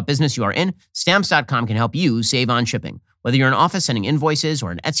 No matter what business you are in, Stamps.com can help you save on shipping. Whether you're an office sending invoices or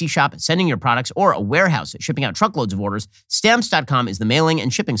an Etsy shop sending your products or a warehouse shipping out truckloads of orders, Stamps.com is the mailing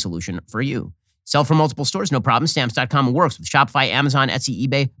and shipping solution for you. Sell from multiple stores, no problem. Stamps.com works with Shopify, Amazon, Etsy,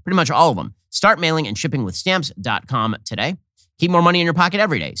 eBay, pretty much all of them. Start mailing and shipping with Stamps.com today. Keep more money in your pocket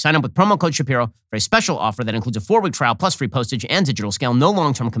every day. Sign up with promo code Shapiro for a special offer that includes a 4-week trial plus free postage and digital scale. No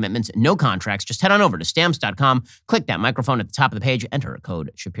long-term commitments, no contracts. Just head on over to Stamps.com, click that microphone at the top of the page, enter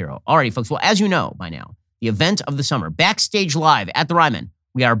code Shapiro. Alrighty, folks. Well, as you know by now, the event of the summer, Backstage Live at the Ryman.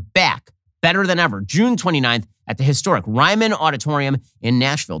 We are back, better than ever, June 29th at the historic Ryman Auditorium in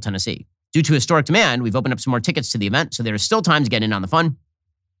Nashville, Tennessee. Due to historic demand, we've opened up some more tickets to the event, so there is still time to get in on the fun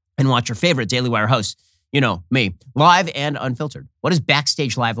and watch your favorite Daily Wire hosts, you know, me, live and unfiltered. What is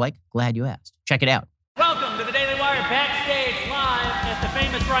Backstage Live like? Glad you asked. Check it out. Welcome to the Daily Wire Backstage Live at the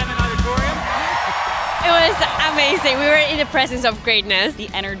famous Ryman Auditorium. It was amazing. We were in the presence of greatness. The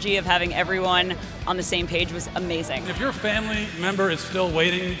energy of having everyone on the same page was amazing. If your family member is still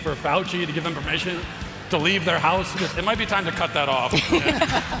waiting for Fauci to give them permission to leave their house, it might be time to cut that off.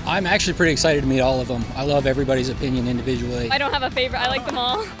 I'm actually pretty excited to meet all of them. I love everybody's opinion individually. I don't have a favorite. I like them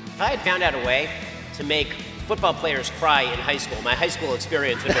all. If I had found out a way to make football players cry in high school, my high school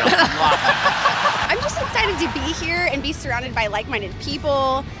experience would have been a lot. I'm just excited to be here and be surrounded by like-minded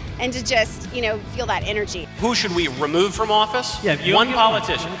people and to just, feel that energy. Who should we remove from office? One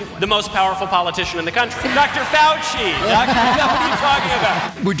politician, the most powerful politician in the country. Dr. Fauci. What are you talking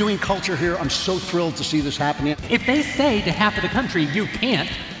about? We're doing culture here. I'm so thrilled to see this happening. If they say to half of the country, you can't,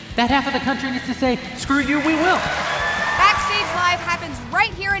 that half of the country needs to say, screw you, we will. Backstage Live happens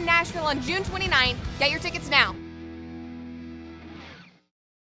right here in Nashville on June 29th. Get your tickets now.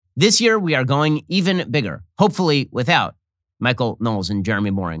 This year, we are going even bigger, hopefully without Michael Knowles and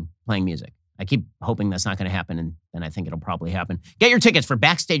Jeremy Boring playing music. I keep hoping that's not going to happen, and then I think it'll probably happen. Get your tickets for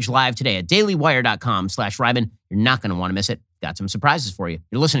Backstage Live today at dailywire.com/Ryman. You're not going to want to miss it. Got some surprises for you.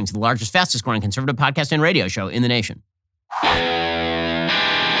 You're listening to the largest, fastest growing conservative podcast and radio show in the nation.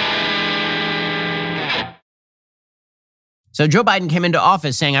 So Joe Biden came into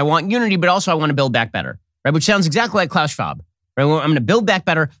office saying, I want unity, but also I want to build back better, right? Which sounds exactly like Klaus Schwab. Right? I'm going to build back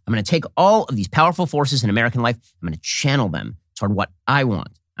better. I'm going to take all of these powerful forces in American life. I'm going to channel them toward what I want.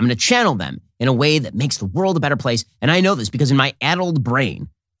 I'm going to channel them in a way that makes the world a better place. And I know this because in my addled brain,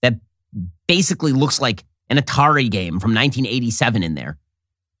 that basically looks like an Atari game from 1987 in there.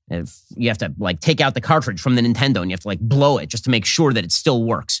 If you have to take out the cartridge from the Nintendo and you have to blow it just to make sure that it still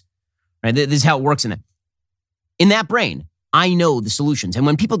works. Right? This is how it works in that brain. I know the solutions. And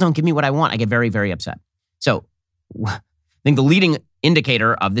when people don't give me what I want, I get very, very upset. So I think the leading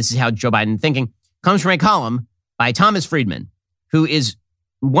indicator of this is how Joe Biden thinking comes from a column by Thomas Friedman, who is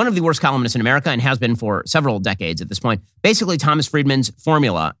one of the worst columnists in America and has been for several decades at this point. Basically, Thomas Friedman's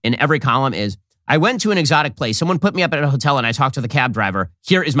formula in every column is, I went to an exotic place, someone put me up at a hotel and I talked to the cab driver.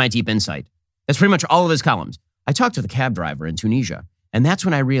 Here is my deep insight. That's pretty much all of his columns. I talked to the cab driver in Tunisia, and that's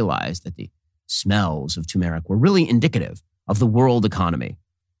when I realized that the smells of turmeric were really indicative of the world economy.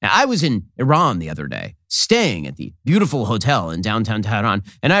 Now, I was in Iran the other day, staying at the beautiful hotel in downtown Tehran,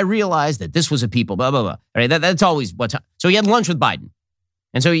 and I realized that this was a people, blah, blah, blah. Right? That's always so he had lunch with Biden.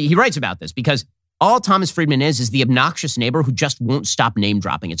 And so he writes about this because all Thomas Friedman is the obnoxious neighbor who just won't stop name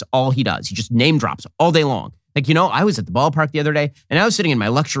dropping. It's all he does. He just name drops all day long. I was at the ballpark the other day, and I was sitting in my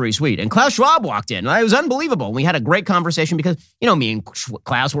luxury suite, and Klaus Schwab walked in. It was unbelievable. We had a great conversation because, me and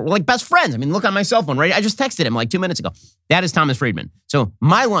Klaus were like best friends. Look on my cell phone, right? I just texted him 2 minutes ago. That is Thomas Friedman. So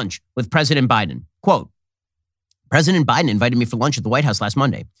my lunch with President Biden, quote, President Biden invited me for lunch at the White House last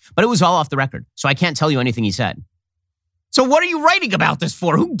Monday, but it was all off the record, so I can't tell you anything he said. So what are you writing about this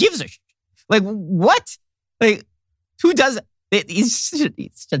for? Who gives a shit? What? Who does it? He's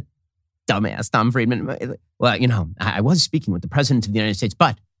just a dumbass, Tom Friedman. Well, I was speaking with the President of the United States,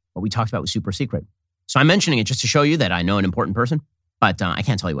 but what we talked about was super secret. So I'm mentioning it just to show you that I know an important person, but I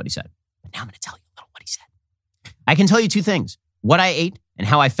can't tell you what he said. But now I'm going to tell you a little what he said. I can tell you two things, what I ate and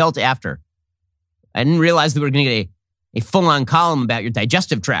how I felt after. I didn't realize that we were going to get a full-on column about your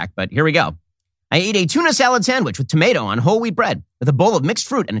digestive tract, but here we go. I ate a tuna salad sandwich with tomato on whole wheat bread with a bowl of mixed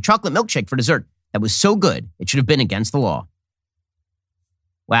fruit and a chocolate milkshake for dessert. That was so good, it should have been against the law.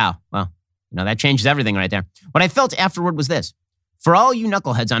 Wow. Well, that changes everything right there. What I felt afterward was this. For all you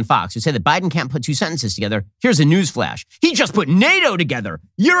knuckleheads on Fox who say that Biden can't put two sentences together, here's a news flash. He just put NATO together,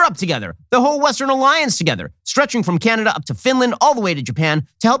 Europe together, the whole Western Alliance together, stretching from Canada up to Finland all the way to Japan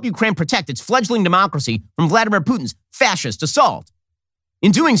to help Ukraine protect its fledgling democracy from Vladimir Putin's fascist assault.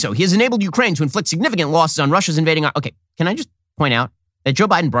 In doing so, he has enabled Ukraine to inflict significant losses on Russia's invading. Okay, can I just point out that Joe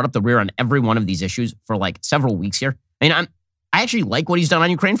Biden brought up the rear on every one of these issues for several weeks here? I actually like what he's done on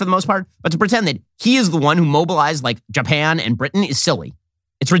Ukraine for the most part, but to pretend that he is the one who mobilized Japan and Britain is silly.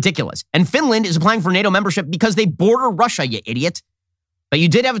 It's ridiculous. And Finland is applying for NATO membership because they border Russia, you idiot. But you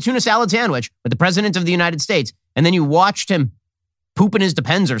did have a tuna salad sandwich with the President of the United States, and then you watched him poop in his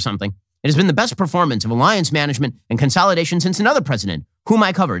Depends or something. It has been the best performance of alliance management and consolidation since another president, whom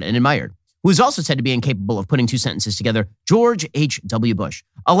I covered and admired, who is also said to be incapable of putting two sentences together, George H.W. Bush.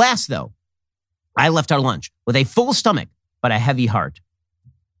 Alas, though, I left our lunch with a full stomach, but a heavy heart.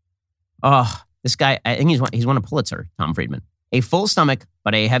 Oh, this guy, I think he's won a Pulitzer, Tom Friedman. A full stomach,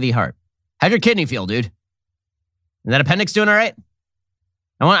 but a heavy heart. How'd your kidney feel, dude? Is that appendix doing all right?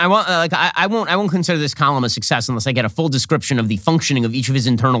 I won't consider this column a success unless I get a full description of the functioning of each of his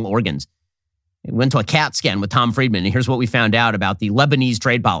internal organs. I went to a CAT scan with Tom Friedman, and here's what we found out about the Lebanese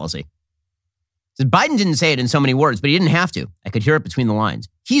trade policy. Says Biden didn't say it in so many words, but he didn't have to. I could hear it between the lines.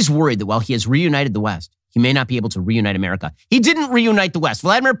 He's worried that while he has reunited the West, he may not be able to reunite America. He didn't reunite the West.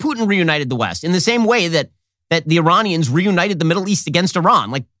 Vladimir Putin reunited the West in the same way that the Iranians reunited the Middle East against Iran.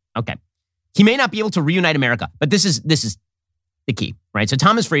 Like, okay. He may not be able to reunite America, but this is the key, right? So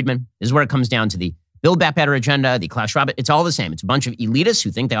Thomas Friedman is where it comes down to the Build Back Better agenda, the Klaus Schwab. It's all the same. It's a bunch of elitists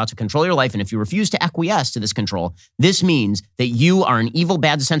who think they ought to control your life. And if you refuse to acquiesce to this control, this means that you are an evil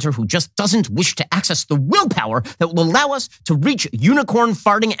bad dissenter who just doesn't wish to access the willpower that will allow us to reach unicorn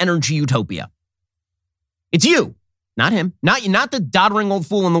farting energy utopia. It's you, not him, not the doddering old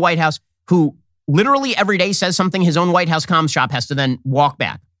fool in the White House who literally every day says something his own White House comms shop has to then walk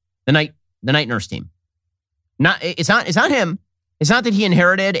back. The night nurse team. It's not him. It's not that he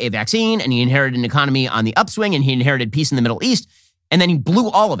inherited a vaccine and he inherited an economy on the upswing and he inherited peace in the Middle East and then he blew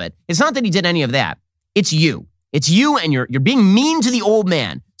all of it. It's not that he did any of that. It's you. It's you, and you're being mean to the old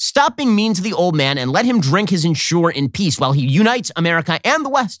man. Stop being mean to the old man and let him drink his Ensure in peace while he unites America and the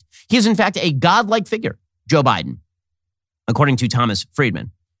West. He is in fact a godlike figure, Joe Biden, according to Thomas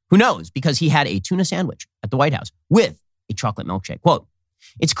Friedman, who knows because he had a tuna sandwich at the White House with a chocolate milkshake. Quote,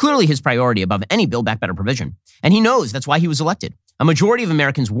 it's clearly his priority above any Build Back Better provision, and he knows that's why he was elected. A majority of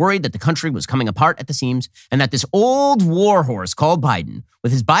Americans worried that the country was coming apart at the seams and that this old warhorse called Biden,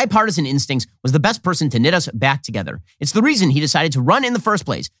 with his bipartisan instincts, was the best person to knit us back together. It's the reason he decided to run in the first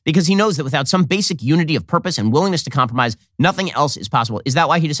place, because he knows that without some basic unity of purpose and willingness to compromise, nothing else is possible. Is that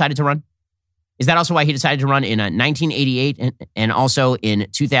why he decided to run? Is that also why he decided to run in 1988 and also in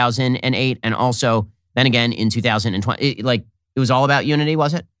 2008 and also then again in 2020? It was all about unity,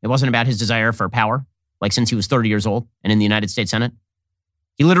 was it? It wasn't about his desire for power, like since he was 30 years old and in the United States Senate.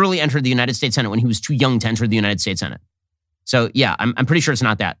 He literally entered the United States Senate when he was too young to enter the United States Senate. So yeah, I'm pretty sure it's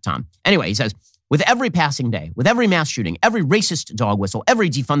not that, Tom. Anyway, he says, with every passing day, with every mass shooting, every racist dog whistle, every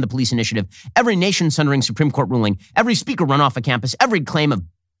defund the police initiative, every nation-sundering Supreme Court ruling, every speaker run off a campus, every claim of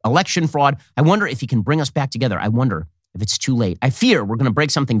election fraud, I wonder if he can bring us back together. I wonder if it's too late. I fear we're going to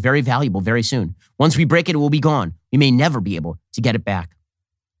break something very valuable very soon. Once we break it, it will be gone. We may never be able to get it back.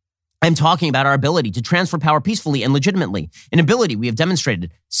 I'm talking about our ability to transfer power peacefully and legitimately, an ability we have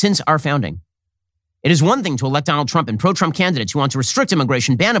demonstrated since our founding. It is one thing to elect Donald Trump and pro-Trump candidates who want to restrict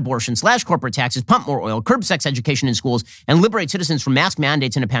immigration, ban abortion, slash corporate taxes, pump more oil, curb sex education in schools, and liberate citizens from mask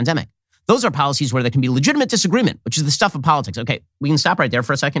mandates in a pandemic. Those are policies where there can be legitimate disagreement, which is the stuff of politics. Okay, we can stop right there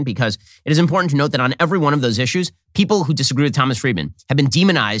for a second because it is important to note that on every one of those issues, people who disagree with Thomas Friedman have been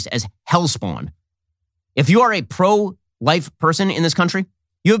demonized as hellspawn. If you are a pro-life person in this country,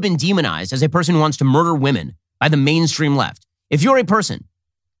 you have been demonized as a person who wants to murder women by the mainstream left. If you're a person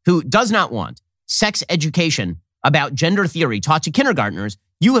who does not want sex education about gender theory taught to kindergartners,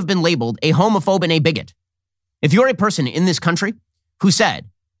 you have been labeled a homophobe and a bigot. If you're a person in this country who said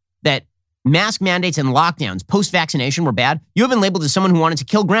that mask mandates and lockdowns post-vaccination were bad, you have been labeled as someone who wanted to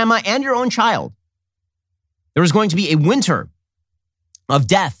kill grandma and your own child. There is going to be a winter of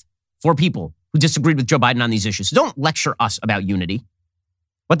death for people who disagreed with Joe Biden on these issues. So don't lecture us about unity.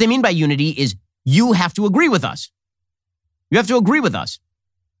 What they mean by unity is you have to agree with us. You have to agree with us.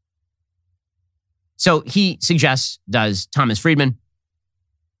 So he suggests, does Thomas Friedman,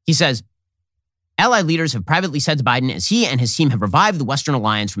 he says, Allied leaders have privately said to Biden as he and his team have revived the Western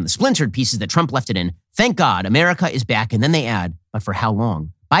alliance from the splintered pieces that Trump left it in, thank God America is back. And then they add, but for how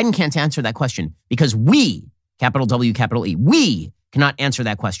long? Biden can't answer that question because we, capital W, capital E, we cannot answer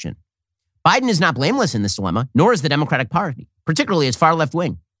that question. Biden is not blameless in this dilemma, nor is the Democratic Party, particularly its far left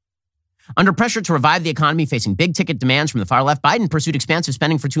wing. Under pressure to revive the economy facing big ticket demands from the far left, Biden pursued expansive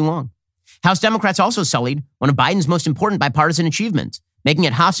spending for too long. House Democrats also sullied one of Biden's most important bipartisan achievements, making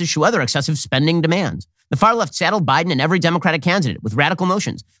it hostage to other excessive spending demands. The far left saddled Biden and every Democratic candidate with radical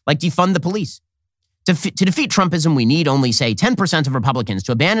notions like defund the police. To defeat Trumpism, we need only, say, 10% of Republicans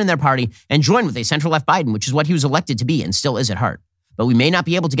to abandon their party and join with a center-left Biden, which is what he was elected to be and still is at heart. But we may not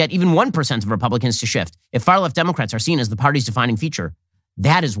be able to get even 1% of Republicans to shift if far-left Democrats are seen as the party's defining feature.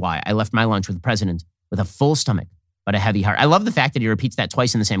 That is why I left my lunch with the president with a full stomach, but a heavy heart. I love the fact that he repeats that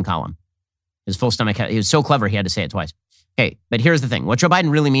twice in the same column. His full stomach, he was so clever he had to say it twice. Okay, but here's the thing. What Joe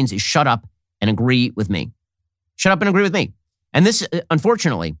Biden really means is shut up and agree with me. Shut up and agree with me. And this,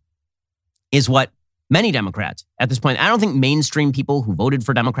 unfortunately, is what many Democrats at this point, I don't think mainstream people who voted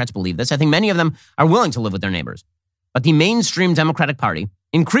for Democrats believe this. I think many of them are willing to live with their neighbors. But the mainstream Democratic Party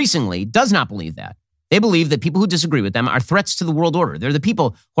increasingly does not believe that. They believe that people who disagree with them are threats to the world order. They're the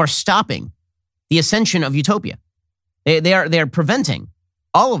people who are stopping the ascension of utopia. They are preventing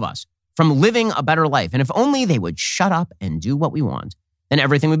all of us from living a better life. And if only they would shut up and do what we want, then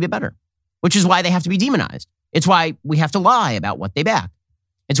everything would be better, which is why they have to be demonized. It's why we have to lie about what they back.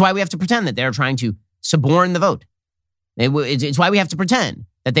 It's why we have to pretend that they're trying to suborn the vote. It's why we have to pretend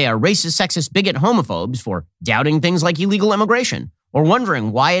that they are racist, sexist, bigot, homophobes for doubting things like illegal immigration or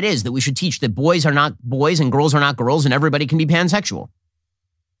wondering why it is that we should teach that boys are not boys and girls are not girls and everybody can be pansexual.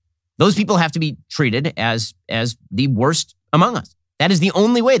 Those people have to be treated as the worst among us. That is the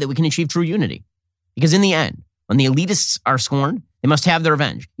only way that we can achieve true unity. Because in the end, when the elitists are scorned, they must have their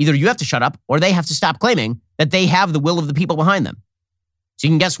revenge. Either you have to shut up or they have to stop claiming that they have the will of the people behind them. So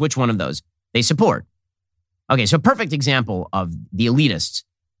you can guess which one of those they support. Okay, so a perfect example of the elitists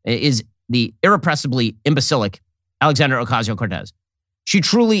is the irrepressibly imbecilic Alexandra Ocasio-Cortez. She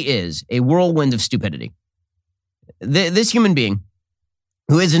truly is a whirlwind of stupidity. This human being,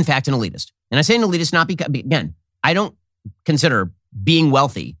 who is in fact an elitist, and I say an elitist not because, again, I don't consider being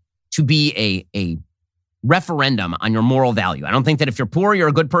wealthy to be a referendum on your moral value. I don't think that if you're poor, you're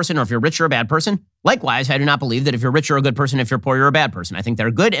a good person, or if you're rich, you're a bad person. Likewise, I do not believe that if you're rich, you're a good person, if you're poor, you're a bad person. I think there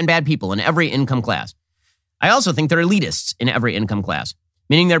are good and bad people in every income class. I also think there are elitists in every income class,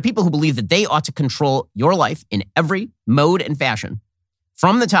 meaning there are people who believe that they ought to control your life in every mode and fashion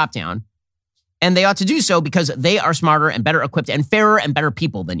from the top down, and they ought to do so because they are smarter and better equipped and fairer and better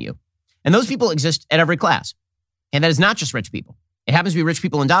people than you. And those people exist at every class. And that is not just rich people. It happens to be rich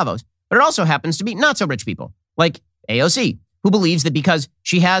people in Davos, but it also happens to be not so rich people, like AOC, who believes that because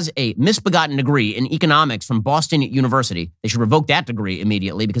she has a misbegotten degree in economics from Boston University, they should revoke that degree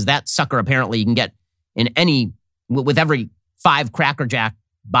immediately because that sucker apparently you can get with every 5 Cracker Jack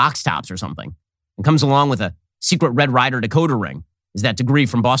box tops or something. And comes along with a secret Red Ryder decoder ring is that degree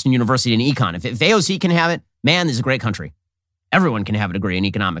from Boston University in econ. If AOC can have it, man, this is a great country. Everyone can have a degree in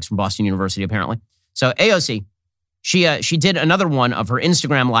economics from Boston University, apparently. So AOC, she did another one of her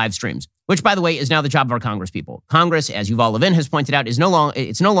Instagram live streams, which, by the way, is now the job of our Congress people. Congress, as Yuval Levin has pointed out, is no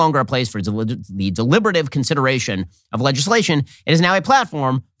longer a place for the deliberative consideration of legislation. It is now a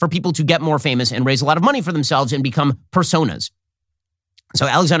platform for people to get more famous and raise a lot of money for themselves and become personas. So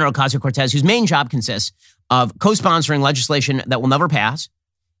Alexandra Ocasio-Cortez, whose main job consists of co-sponsoring legislation that will never pass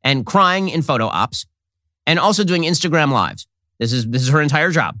and crying in photo ops and also doing Instagram lives. This is her entire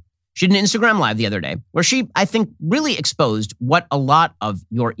job. She did an Instagram live the other day where she, I think, really exposed what a lot of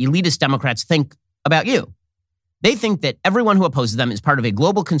your elitist Democrats think about you. They think that everyone who opposes them is part of a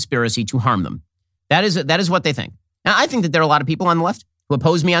global conspiracy to harm them. That is what they think. Now, I think that there are a lot of people on the left who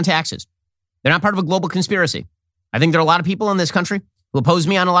oppose me on taxes. They're not part of a global conspiracy. I think there are a lot of people in this country who oppose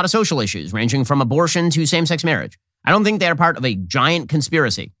me on a lot of social issues, ranging from abortion to same-sex marriage. I don't think they are part of a giant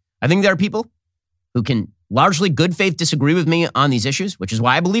conspiracy. I think there are people who can largely good faith disagree with me on these issues, which is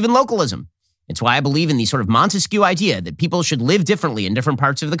why I believe in localism. It's why I believe in the sort of Montesquieu idea that people should live differently in different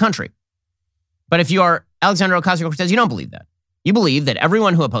parts of the country. But if you are Alexandra Ocasio-Cortez, you don't believe that. You believe that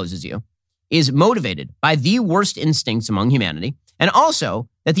everyone who opposes you is motivated by the worst instincts among humanity, and also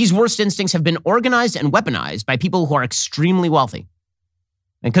that these worst instincts have been organized and weaponized by people who are extremely wealthy.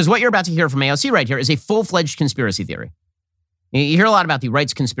 Because what you're about to hear from AOC right here is a full-fledged conspiracy theory. You hear a lot about the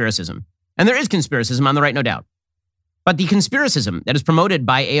right's conspiracism. And there is conspiracism on the right, no doubt. But the conspiracism that is promoted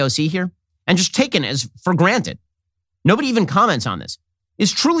by AOC here, and just taken as for granted, nobody even comments on this,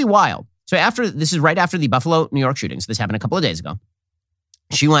 is truly wild. So this is right after the Buffalo, New York shootings. This happened a couple of days ago.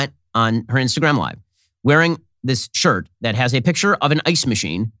 She went on her Instagram Live wearing this shirt that has a picture of an ice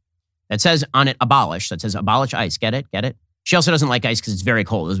machine that says on it, abolish, that says abolish ice. Get it? Get it? She also doesn't like ice because it's very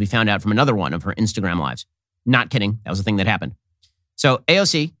cold, as we found out from another one of her Instagram Lives. Not kidding. That was a thing that happened. So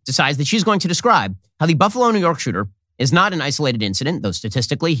AOC decides that she's going to describe how the Buffalo, New York shooter is not an isolated incident, though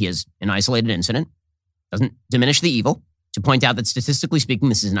statistically he is an isolated incident. Doesn't diminish the evil. To point out that statistically speaking,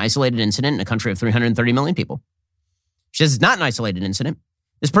 this is an isolated incident in a country of 330 million people. She says it's not an isolated incident.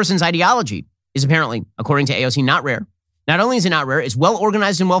 This person's ideology is apparently, according to AOC, not rare. Not only is it not rare, it's well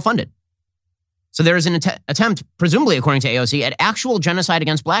organized and well funded. So there is an attempt, presumably according to AOC, at actual genocide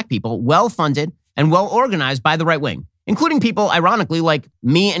against black people, well funded and well organized by the right wing, including people, ironically, like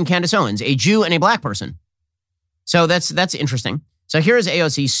me and Candace Owens, a Jew and a black person. So that's interesting. So here is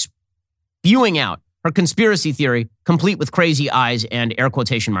AOC spewing out her conspiracy theory, complete with crazy eyes and air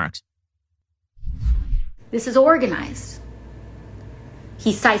quotation marks. This is organized.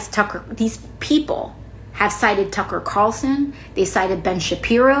 He cites Tucker. These people have cited Tucker Carlson. They cited Ben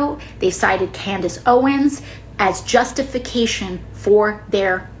Shapiro. They've cited Candace Owens as justification for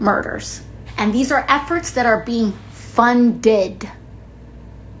their murders. And these are efforts that are being funded.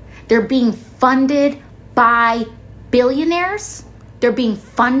 They're being funded by billionaires. They're being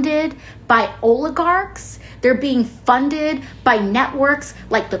funded by oligarchs. They're being funded by networks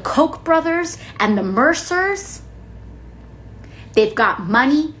like the Koch brothers and the Mercers. They've got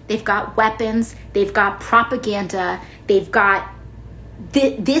money, they've got weapons, they've got propaganda, they've got...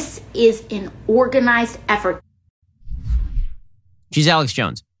 This is an organized effort. She's Alex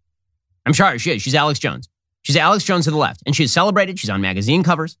Jones. I'm sorry, she is. She's Alex Jones. She's Alex Jones to the left, and she is celebrated. She's on magazine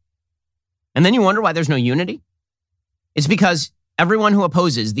covers. And then you wonder why there's no unity? It's because everyone who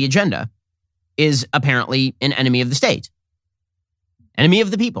opposes the agenda is apparently an enemy of the state. Enemy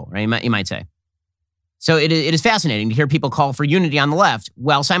of the people, right? You might say. So it is fascinating to hear people call for unity on the left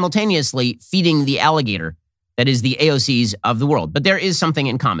while simultaneously feeding the alligator that is the AOCs of the world. But there is something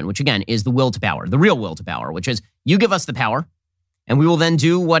in common, which again is the will to power, the real will to power, which is you give us the power and we will then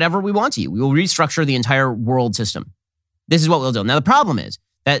do whatever we want to you. We will restructure the entire world system. This is what we'll do. Now, the problem is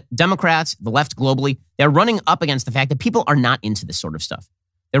that Democrats, the left globally, they're running up against the fact that people are not into this sort of stuff.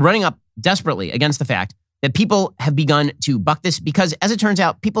 They're running up desperately against the fact that people have begun to buck this because, as it turns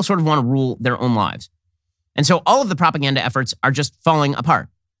out, people sort of want to rule their own lives. And so all of the propaganda efforts are just falling apart.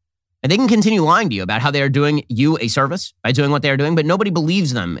 And they can continue lying to you about how they are doing you a service by doing what they are doing, but nobody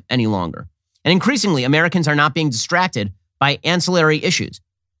believes them any longer. And increasingly, Americans are not being distracted by ancillary issues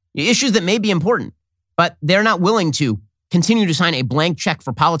that may be important, but they're not willing to continue to sign a blank check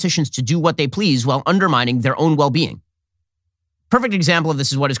for politicians to do what they please while undermining their own well-being. Perfect example of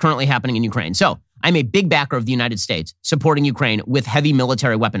this is what is currently happening in Ukraine. So I'm a big backer of the United States supporting Ukraine with heavy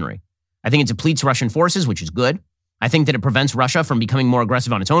military weaponry. I think it depletes Russian forces, which is good. I think that it prevents Russia from becoming more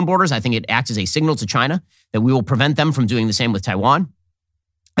aggressive on its own borders. I think it acts as a signal to China that we will prevent them from doing the same with Taiwan.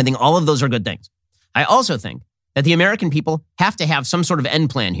 I think all of those are good things. I also think that the American people have to have some sort of end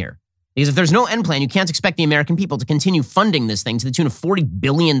plan here. Because if there's no end plan, you can't expect the American people to continue funding this thing to the tune of $40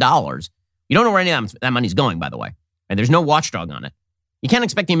 billion. You don't know where any of that money's going, by the way. Right? There's no watchdog on it. You can't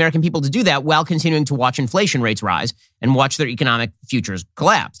expect the American people to do that while continuing to watch inflation rates rise and watch their economic futures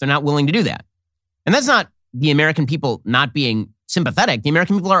collapse. They're not willing to do that. And that's not the American people not being sympathetic. The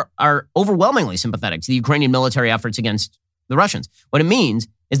American people are overwhelmingly sympathetic to the Ukrainian military efforts against the Russians. What it means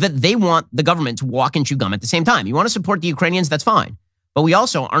is that they want the government to walk and chew gum at the same time. You want to support the Ukrainians, that's fine. But we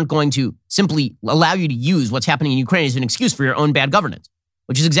also aren't going to simply allow you to use what's happening in Ukraine as an excuse for your own bad governance,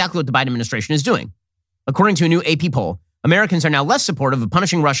 which is exactly what the Biden administration is doing. According to a new AP poll, Americans are now less supportive of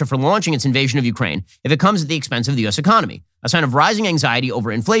punishing Russia for launching its invasion of Ukraine if it comes at the expense of the U.S. economy, a sign of rising anxiety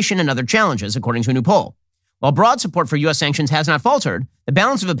over inflation and other challenges, according to a new poll. While broad support for U.S. sanctions has not faltered, the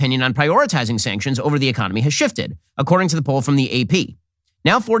balance of opinion on prioritizing sanctions over the economy has shifted, according to the poll from the AP.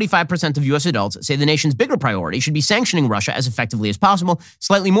 Now 45% of U.S. adults say the nation's bigger priority should be sanctioning Russia as effectively as possible.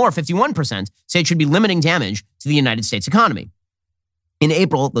 Slightly more, 51%, say it should be limiting damage to the United States economy. In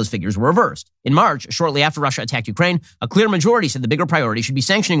April, those figures were reversed. In March, shortly after Russia attacked Ukraine, a clear majority said the bigger priority should be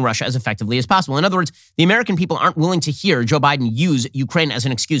sanctioning Russia as effectively as possible. In other words, the American people aren't willing to hear Joe Biden use Ukraine as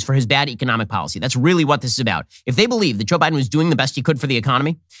an excuse for his bad economic policy. That's really what this is about. If they believe that Joe Biden was doing the best he could for the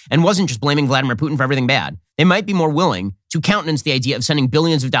economy and wasn't just blaming Vladimir Putin for everything bad, they might be more willing to countenance the idea of sending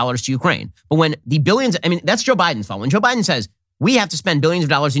billions of dollars to Ukraine. But when the billions, that's Joe Biden's fault. When Joe Biden says, we have to spend billions of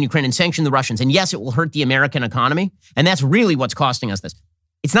dollars in Ukraine and sanction the Russians, and yes, it will hurt the American economy, and that's really what's costing us this.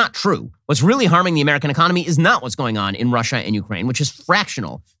 It's not true. What's really harming the American economy is not what's going on in Russia and Ukraine, which is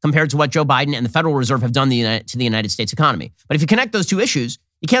fractional compared to what Joe Biden and the Federal Reserve have done to the United States economy. But if you connect those two issues,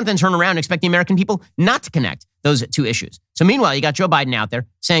 you can't then turn around and expect the American people not to connect those two issues. So meanwhile, you got Joe Biden out there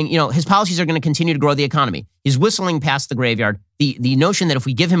saying, his policies are going to continue to grow the economy. He's whistling past the graveyard. The notion that if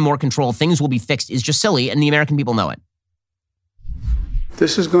we give him more control, things will be fixed is just silly, and the American people know it.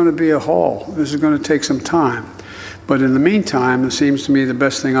 This is going to be a haul. This is going to take some time. But in the meantime, it seems to me the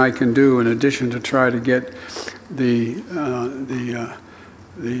best thing I can do, in addition to try to get the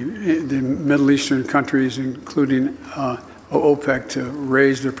Middle Eastern countries, including OPEC, to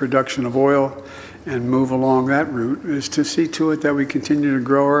raise their production of oil and move along that route, is to see to it that we continue to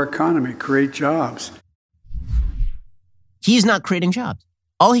grow our economy, create jobs. He's not creating jobs.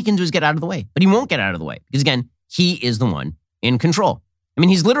 All he can do is get out of the way. But he won't get out of the way because, again, he is the one in control.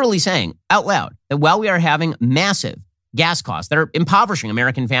 He's literally saying out loud that while we are having massive gas costs that are impoverishing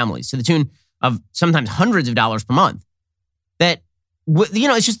American families to the tune of sometimes hundreds of dollars per month, that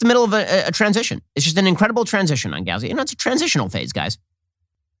It's just the middle of a transition. It's just an incredible transition on Gaza. It's a transitional phase, guys.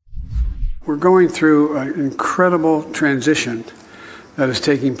 We're going through an incredible transition that is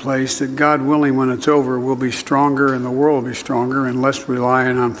taking place that, God willing, when it's over, we'll be stronger and the world will be stronger and less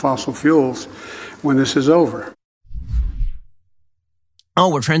reliant on fossil fuels when this is over.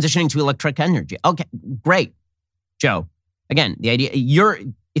 Oh, we're transitioning to electric energy. Okay, great. Joe, again, the idea,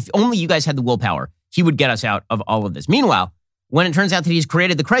 if only you guys had the willpower, he would get us out of all of this. Meanwhile, when it turns out that he's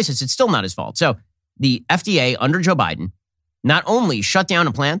created the crisis, it's still not his fault. So the FDA under Joe Biden not only shut down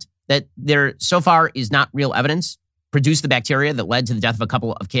a plant that there so far is not real evidence produced the bacteria that led to the death of a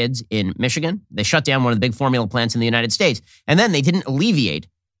couple of kids in Michigan. They shut down one of the big formula plants in the United States. And then they didn't alleviate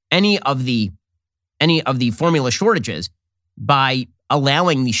any of the formula shortages by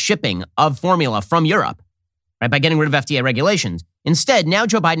allowing the shipping of formula from Europe, right, by getting rid of FDA regulations. Instead, now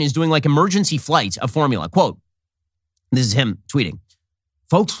Joe Biden is doing like emergency flights of formula. Quote, this is him tweeting,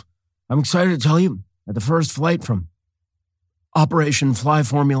 "Folks, I'm excited to tell you that the first flight from Operation Fly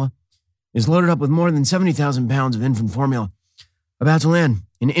Formula is loaded up with more than 70,000 pounds of infant formula, about to land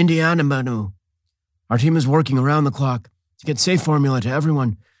in Indiana. Our team is working around the clock to get safe formula to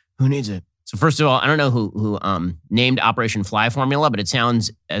everyone who needs it." So first of all, I don't know who named Operation Fly Formula, but it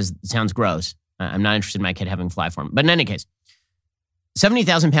sounds gross. I'm not interested in my kid having fly formula. But in any case,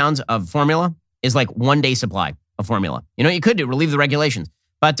 70,000 pounds of formula is like 1 day supply of formula. You know what you could do? Relieve the regulations.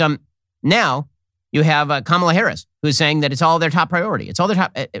 But now you have Kamala Harris, who is saying that it's all their top priority. It's all their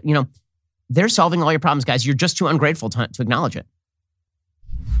top, they're solving all your problems, guys. You're just too ungrateful to acknowledge it.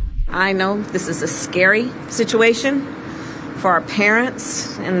 I know this is a scary situation for our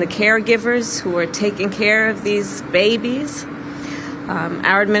parents and the caregivers who are taking care of these babies.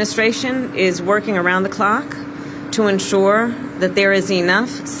 Our administration is working around the clock to ensure that there is enough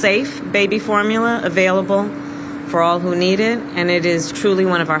safe baby formula available for all who need it, and it is truly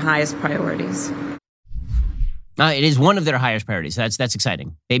one of our highest priorities. It is one of their highest priorities. That's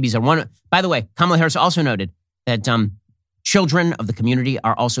exciting. Babies are one. By the way, Kamala Harris also noted that children of the community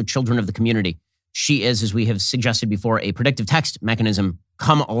are also children of the community. She is, as we have suggested before, a predictive text mechanism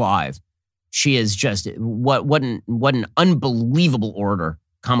come alive. She is just what an unbelievable orator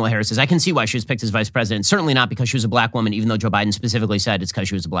Kamala Harris is. I can see why she was picked as vice president. Certainly not because she was a black woman, even though Joe Biden specifically said it's because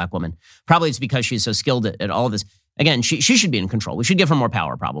she was a black woman. Probably it's because she's so skilled at all of this. Again, she should be in control. We should give her more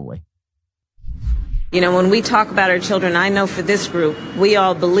power, probably. When we talk about our children, I know for this group, we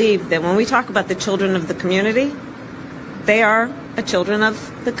all believe that when we talk about the children of the community, they are the children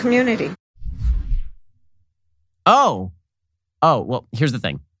of the community. Oh, well, here's the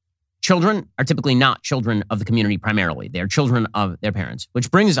thing. Children are typically not children of the community primarily. They are children of their parents,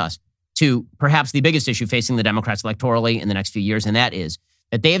 which brings us to perhaps the biggest issue facing the Democrats electorally in the next few years, and that is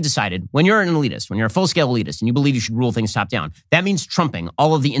that they have decided when you're an elitist, when you're a full-scale elitist, and you believe you should rule things top-down, that means trumping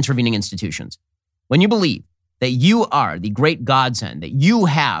all of the intervening institutions. When you believe that you are the great godsend, that you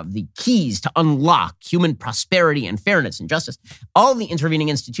have the keys to unlock human prosperity and fairness and justice, all of the intervening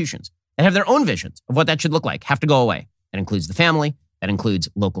institutions that have their own visions of what that should look like have to go away. That includes the family. That includes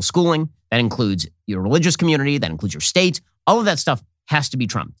local schooling. That includes your religious community. That includes your state. All of that stuff has to be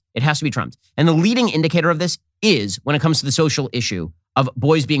trumped. It has to be trumped. And the leading indicator of this is when it comes to the social issue of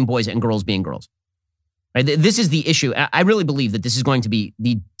boys being boys and girls being girls. Right? This is the issue. I really believe that this is going to be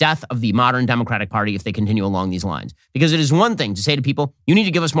the death of the modern Democratic Party if they continue along these lines. Because it is one thing to say to people, you need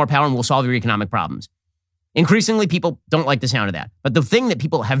to give us more power and we'll solve your economic problems. Increasingly, people don't like the sound of that. But the thing that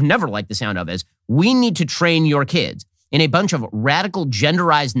people have never liked the sound of is we need to train your kids in a bunch of radical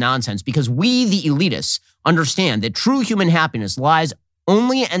genderized nonsense because we, the elitists, understand that true human happiness lies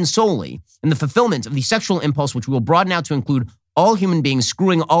only and solely in the fulfillment of the sexual impulse, which we will broaden out to include all human beings,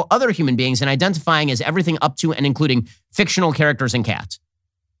 screwing all other human beings and identifying as everything up to and including fictional characters and cats.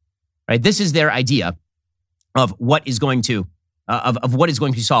 Right? This is their idea of what is going to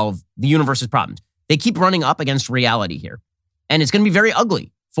solve the universe's problems. They keep running up against reality here, and it's going to be very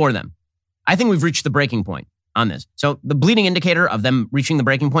ugly for them. I think we've reached the breaking point on this. So the bleeding indicator of them reaching the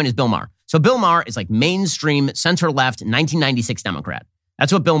breaking point is Bill Maher. So Bill Maher is like mainstream, center-left, 1996 Democrat.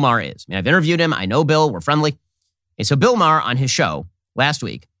 That's what Bill Maher is. I mean, I've interviewed him. I know Bill. We're friendly. Okay, so Bill Maher on his show last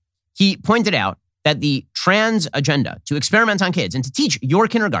week, he pointed out that the trans agenda to experiment on kids and to teach your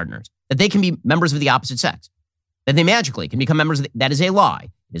kindergartners that they can be members of the opposite sex, that they magically can become members of that is a lie.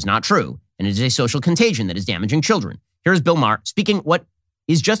 It is not true. And it is a social contagion that is damaging children. Here's Bill Maher speaking what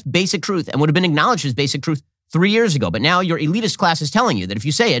is just basic truth and would have been acknowledged as basic truth 3 years ago. But now your elitist class is telling you that if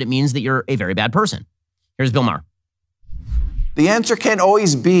you say it, it means that you're a very bad person. Here's Bill Maher. The answer can't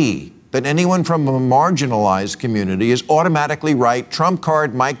always be that anyone from a marginalized community is automatically right, trump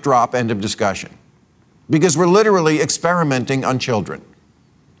card, mic drop, end of discussion. because we're literally experimenting on children.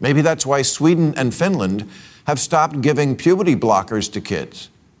 Maybe that's why Sweden and Finland have stopped giving puberty blockers to kids,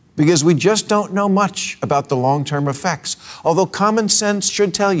 because we just don't know much about the long-term effects. Although common sense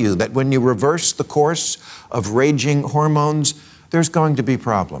should tell you that when you reverse the course of raging hormones, there's going to be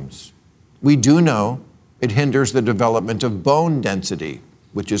problems. We do know it hinders the development of bone density,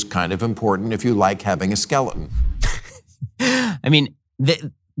 which is kind of important if you like having a skeleton. I mean,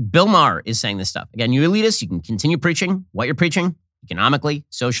 Bill Maher is saying this stuff. Again, you elitists, you can continue preaching what you're preaching. Economically,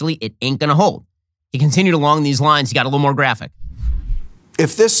 socially, it ain't going to hold. He continued along these lines. He got a little more graphic.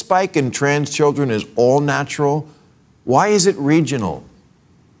 If this spike in trans children is all natural, why is it regional?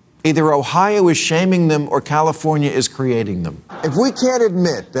 Either Ohio is shaming them or California is creating them. If we can't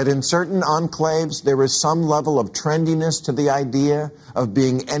admit that in certain enclaves there is some level of trendiness to the idea of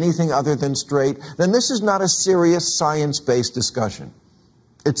being anything other than straight, then this is not a serious science-based discussion.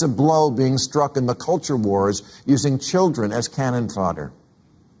 It's a blow being struck in the culture wars using children as cannon fodder.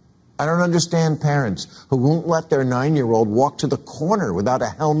 I don't understand parents who won't let their 9-year-old walk to the corner without a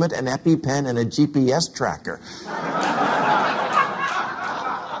helmet, an EpiPen, and a GPS tracker.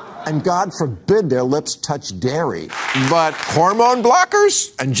 And God forbid their lips touch dairy. But hormone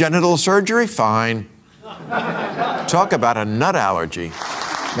blockers and genital surgery, fine. Talk about a nut allergy.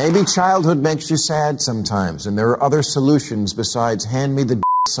 Maybe childhood makes you sad sometimes, and there are other solutions besides hand me the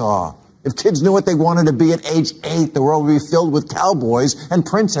saw. If kids knew what they wanted to be at age 8, the world would be filled with cowboys and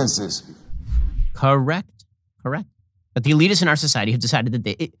princesses. Correct. But the elitists in our society have decided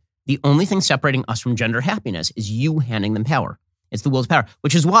that the only thing separating us from gender happiness is you handing them power. It's the will to power,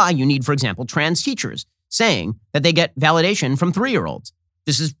 which is why you need, for example, trans teachers saying that they get validation from 3-year-olds.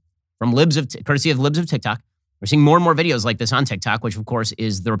 This is from courtesy of Libs of TikTok. We're seeing more and more videos like this on TikTok, which of course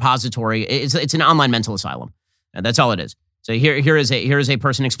is the repository. It's an online mental asylum. That's all it is. So here is a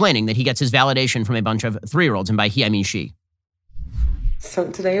person explaining that he gets his validation from a bunch of 3-year-olds, and by he I mean she.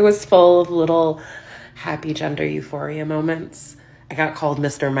 So today was full of little happy gender euphoria moments. I got called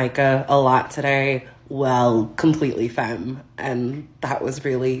Mr. Micah a lot today. Well, completely femme, and that was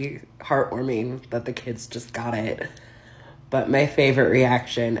really heartwarming that the kids just got it. But my favorite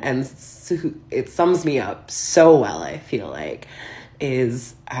reaction, and it sums me up so well, I feel like,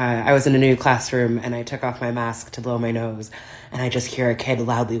 is I was in a new classroom and I took off my mask to blow my nose, and I just hear a kid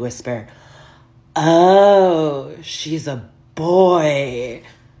loudly whisper, "Oh, she's a boy."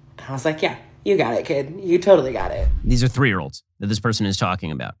 And I was like, yeah, you got it, kid. You totally got it. These are 3-year-olds that this person is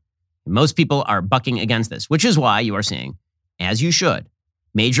talking about. Most people are bucking against this, which is why you are seeing, as you should,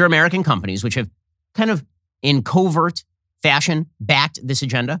 major American companies which have kind of in covert fashion backed this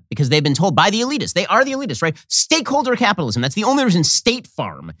agenda because they've been told by the elitists. They are the elitists, right? Stakeholder capitalism. That's the only reason State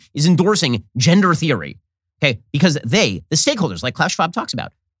Farm is endorsing gender theory. Okay, because the stakeholders, like Klaus Schwab talks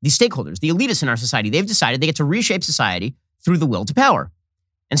about, the stakeholders, the elitists in our society, they've decided they get to reshape society through the will to power.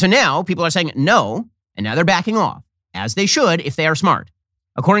 And so now people are saying no, and now they're backing off, as they should if they are smart.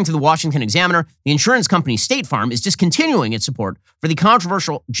 According to the Washington Examiner, the insurance company State Farm is discontinuing its support for the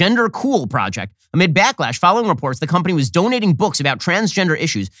controversial Gender Cool project amid backlash following reports the company was donating books about transgender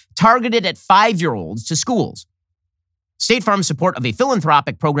issues targeted at 5-year-olds to schools. State Farm's support of a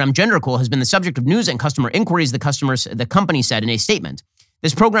philanthropic program, Gender Cool, has been the subject of news and customer inquiries, the company said in a statement.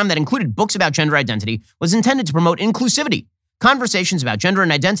 This program that included books about gender identity was intended to promote inclusivity. Conversations about gender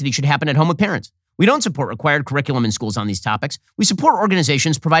and identity should happen at home with parents. We don't support required curriculum in schools on these topics. We support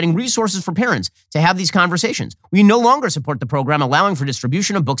organizations providing resources for parents to have these conversations. We no longer support the program allowing for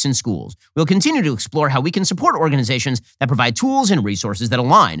distribution of books in schools. We'll continue to explore how we can support organizations that provide tools and resources that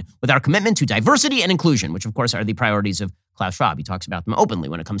align with our commitment to diversity and inclusion, which of course are the priorities of Klaus Schwab. He talks about them openly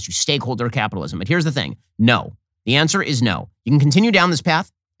when it comes to stakeholder capitalism. But here's the thing. No. The answer is no. You can continue down this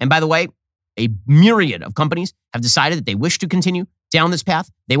path. And by the way, a myriad of companies have decided that they wish to continue down this path.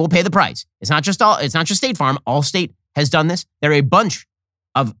 They will pay the price. It's not just State Farm. Allstate has done this. There are a bunch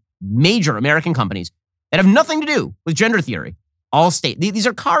of major American companies that have nothing to do with gender theory. Allstate. These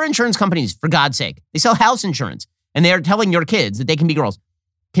are car insurance companies, for God's sake. They sell house insurance, and they are telling your kids that they can be girls.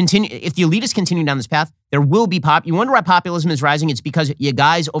 If the elitists continue down this path, there will be You wonder why populism is rising? It's because you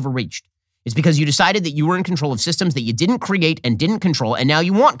guys overreached. It's because you decided that you were in control of systems that you didn't create and didn't control, and now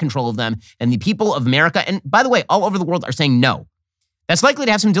you want control of them. And the people of America, and by the way, all over the world, are saying no. That's likely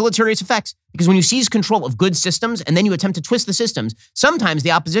to have some deleterious effects, because when you seize control of good systems and then you attempt to twist the systems, sometimes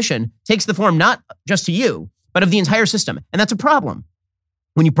the opposition takes the form not just to you, but of the entire system. And that's a problem.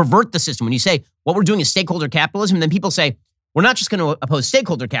 When you pervert the system, when you say what we're doing is stakeholder capitalism, then people say, we're not just going to oppose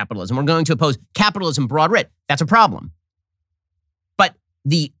stakeholder capitalism, we're going to oppose capitalism broad writ. That's a problem. But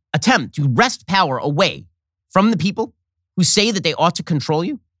the attempt to wrest power away from the people who say that they ought to control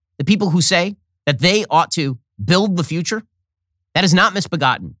you, the people who say that they ought to build the future, that is not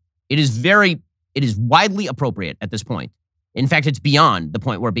misbegotten. It is widely appropriate at this point. In fact, it's beyond the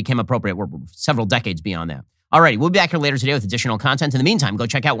point where it became appropriate. We're several decades beyond that. All right, we'll be back here later today with additional content. In the meantime, go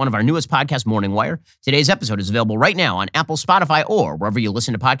check out one of our newest podcasts, Morning Wire. Today's episode is available right now on Apple, Spotify, or wherever you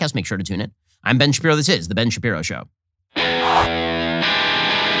listen to podcasts. Make sure to tune in. I'm Ben Shapiro. This is The Ben Shapiro Show.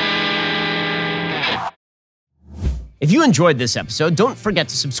 If you enjoyed this episode, don't forget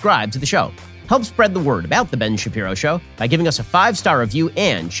to subscribe to the show. Help spread the word about The Ben Shapiro Show by giving us a 5-star review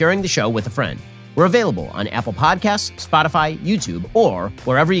and sharing the show with a friend. We're available on Apple Podcasts, Spotify, YouTube, or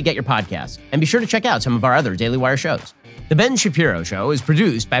wherever you get your podcasts. And be sure to check out some of our other Daily Wire shows. The Ben Shapiro Show is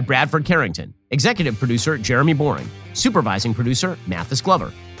produced by Bradford Carrington, executive producer Jeremy Boring, supervising producer Mathis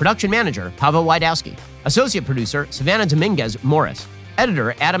Glover, production manager Pavel Wydowski, associate producer Savannah Dominguez Morris,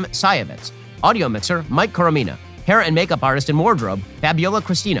 editor Adam Sayevitz, audio mixer Mike Coromina, hair and makeup artist and wardrobe Fabiola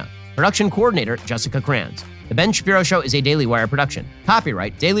Cristina, production coordinator Jessica Kranz. The Ben Shapiro Show is a Daily Wire production.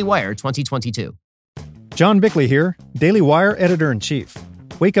 Copyright Daily Wire 2022. John Bickley here, Daily Wire editor-in-chief.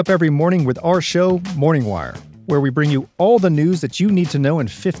 Wake up every morning with our show, Morning Wire, where we bring you all the news that you need to know in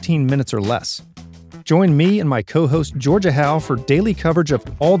 15 minutes or less. Join me and my co-host Georgia Howe for daily coverage of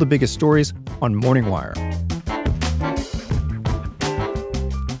all the biggest stories on Morning Wire.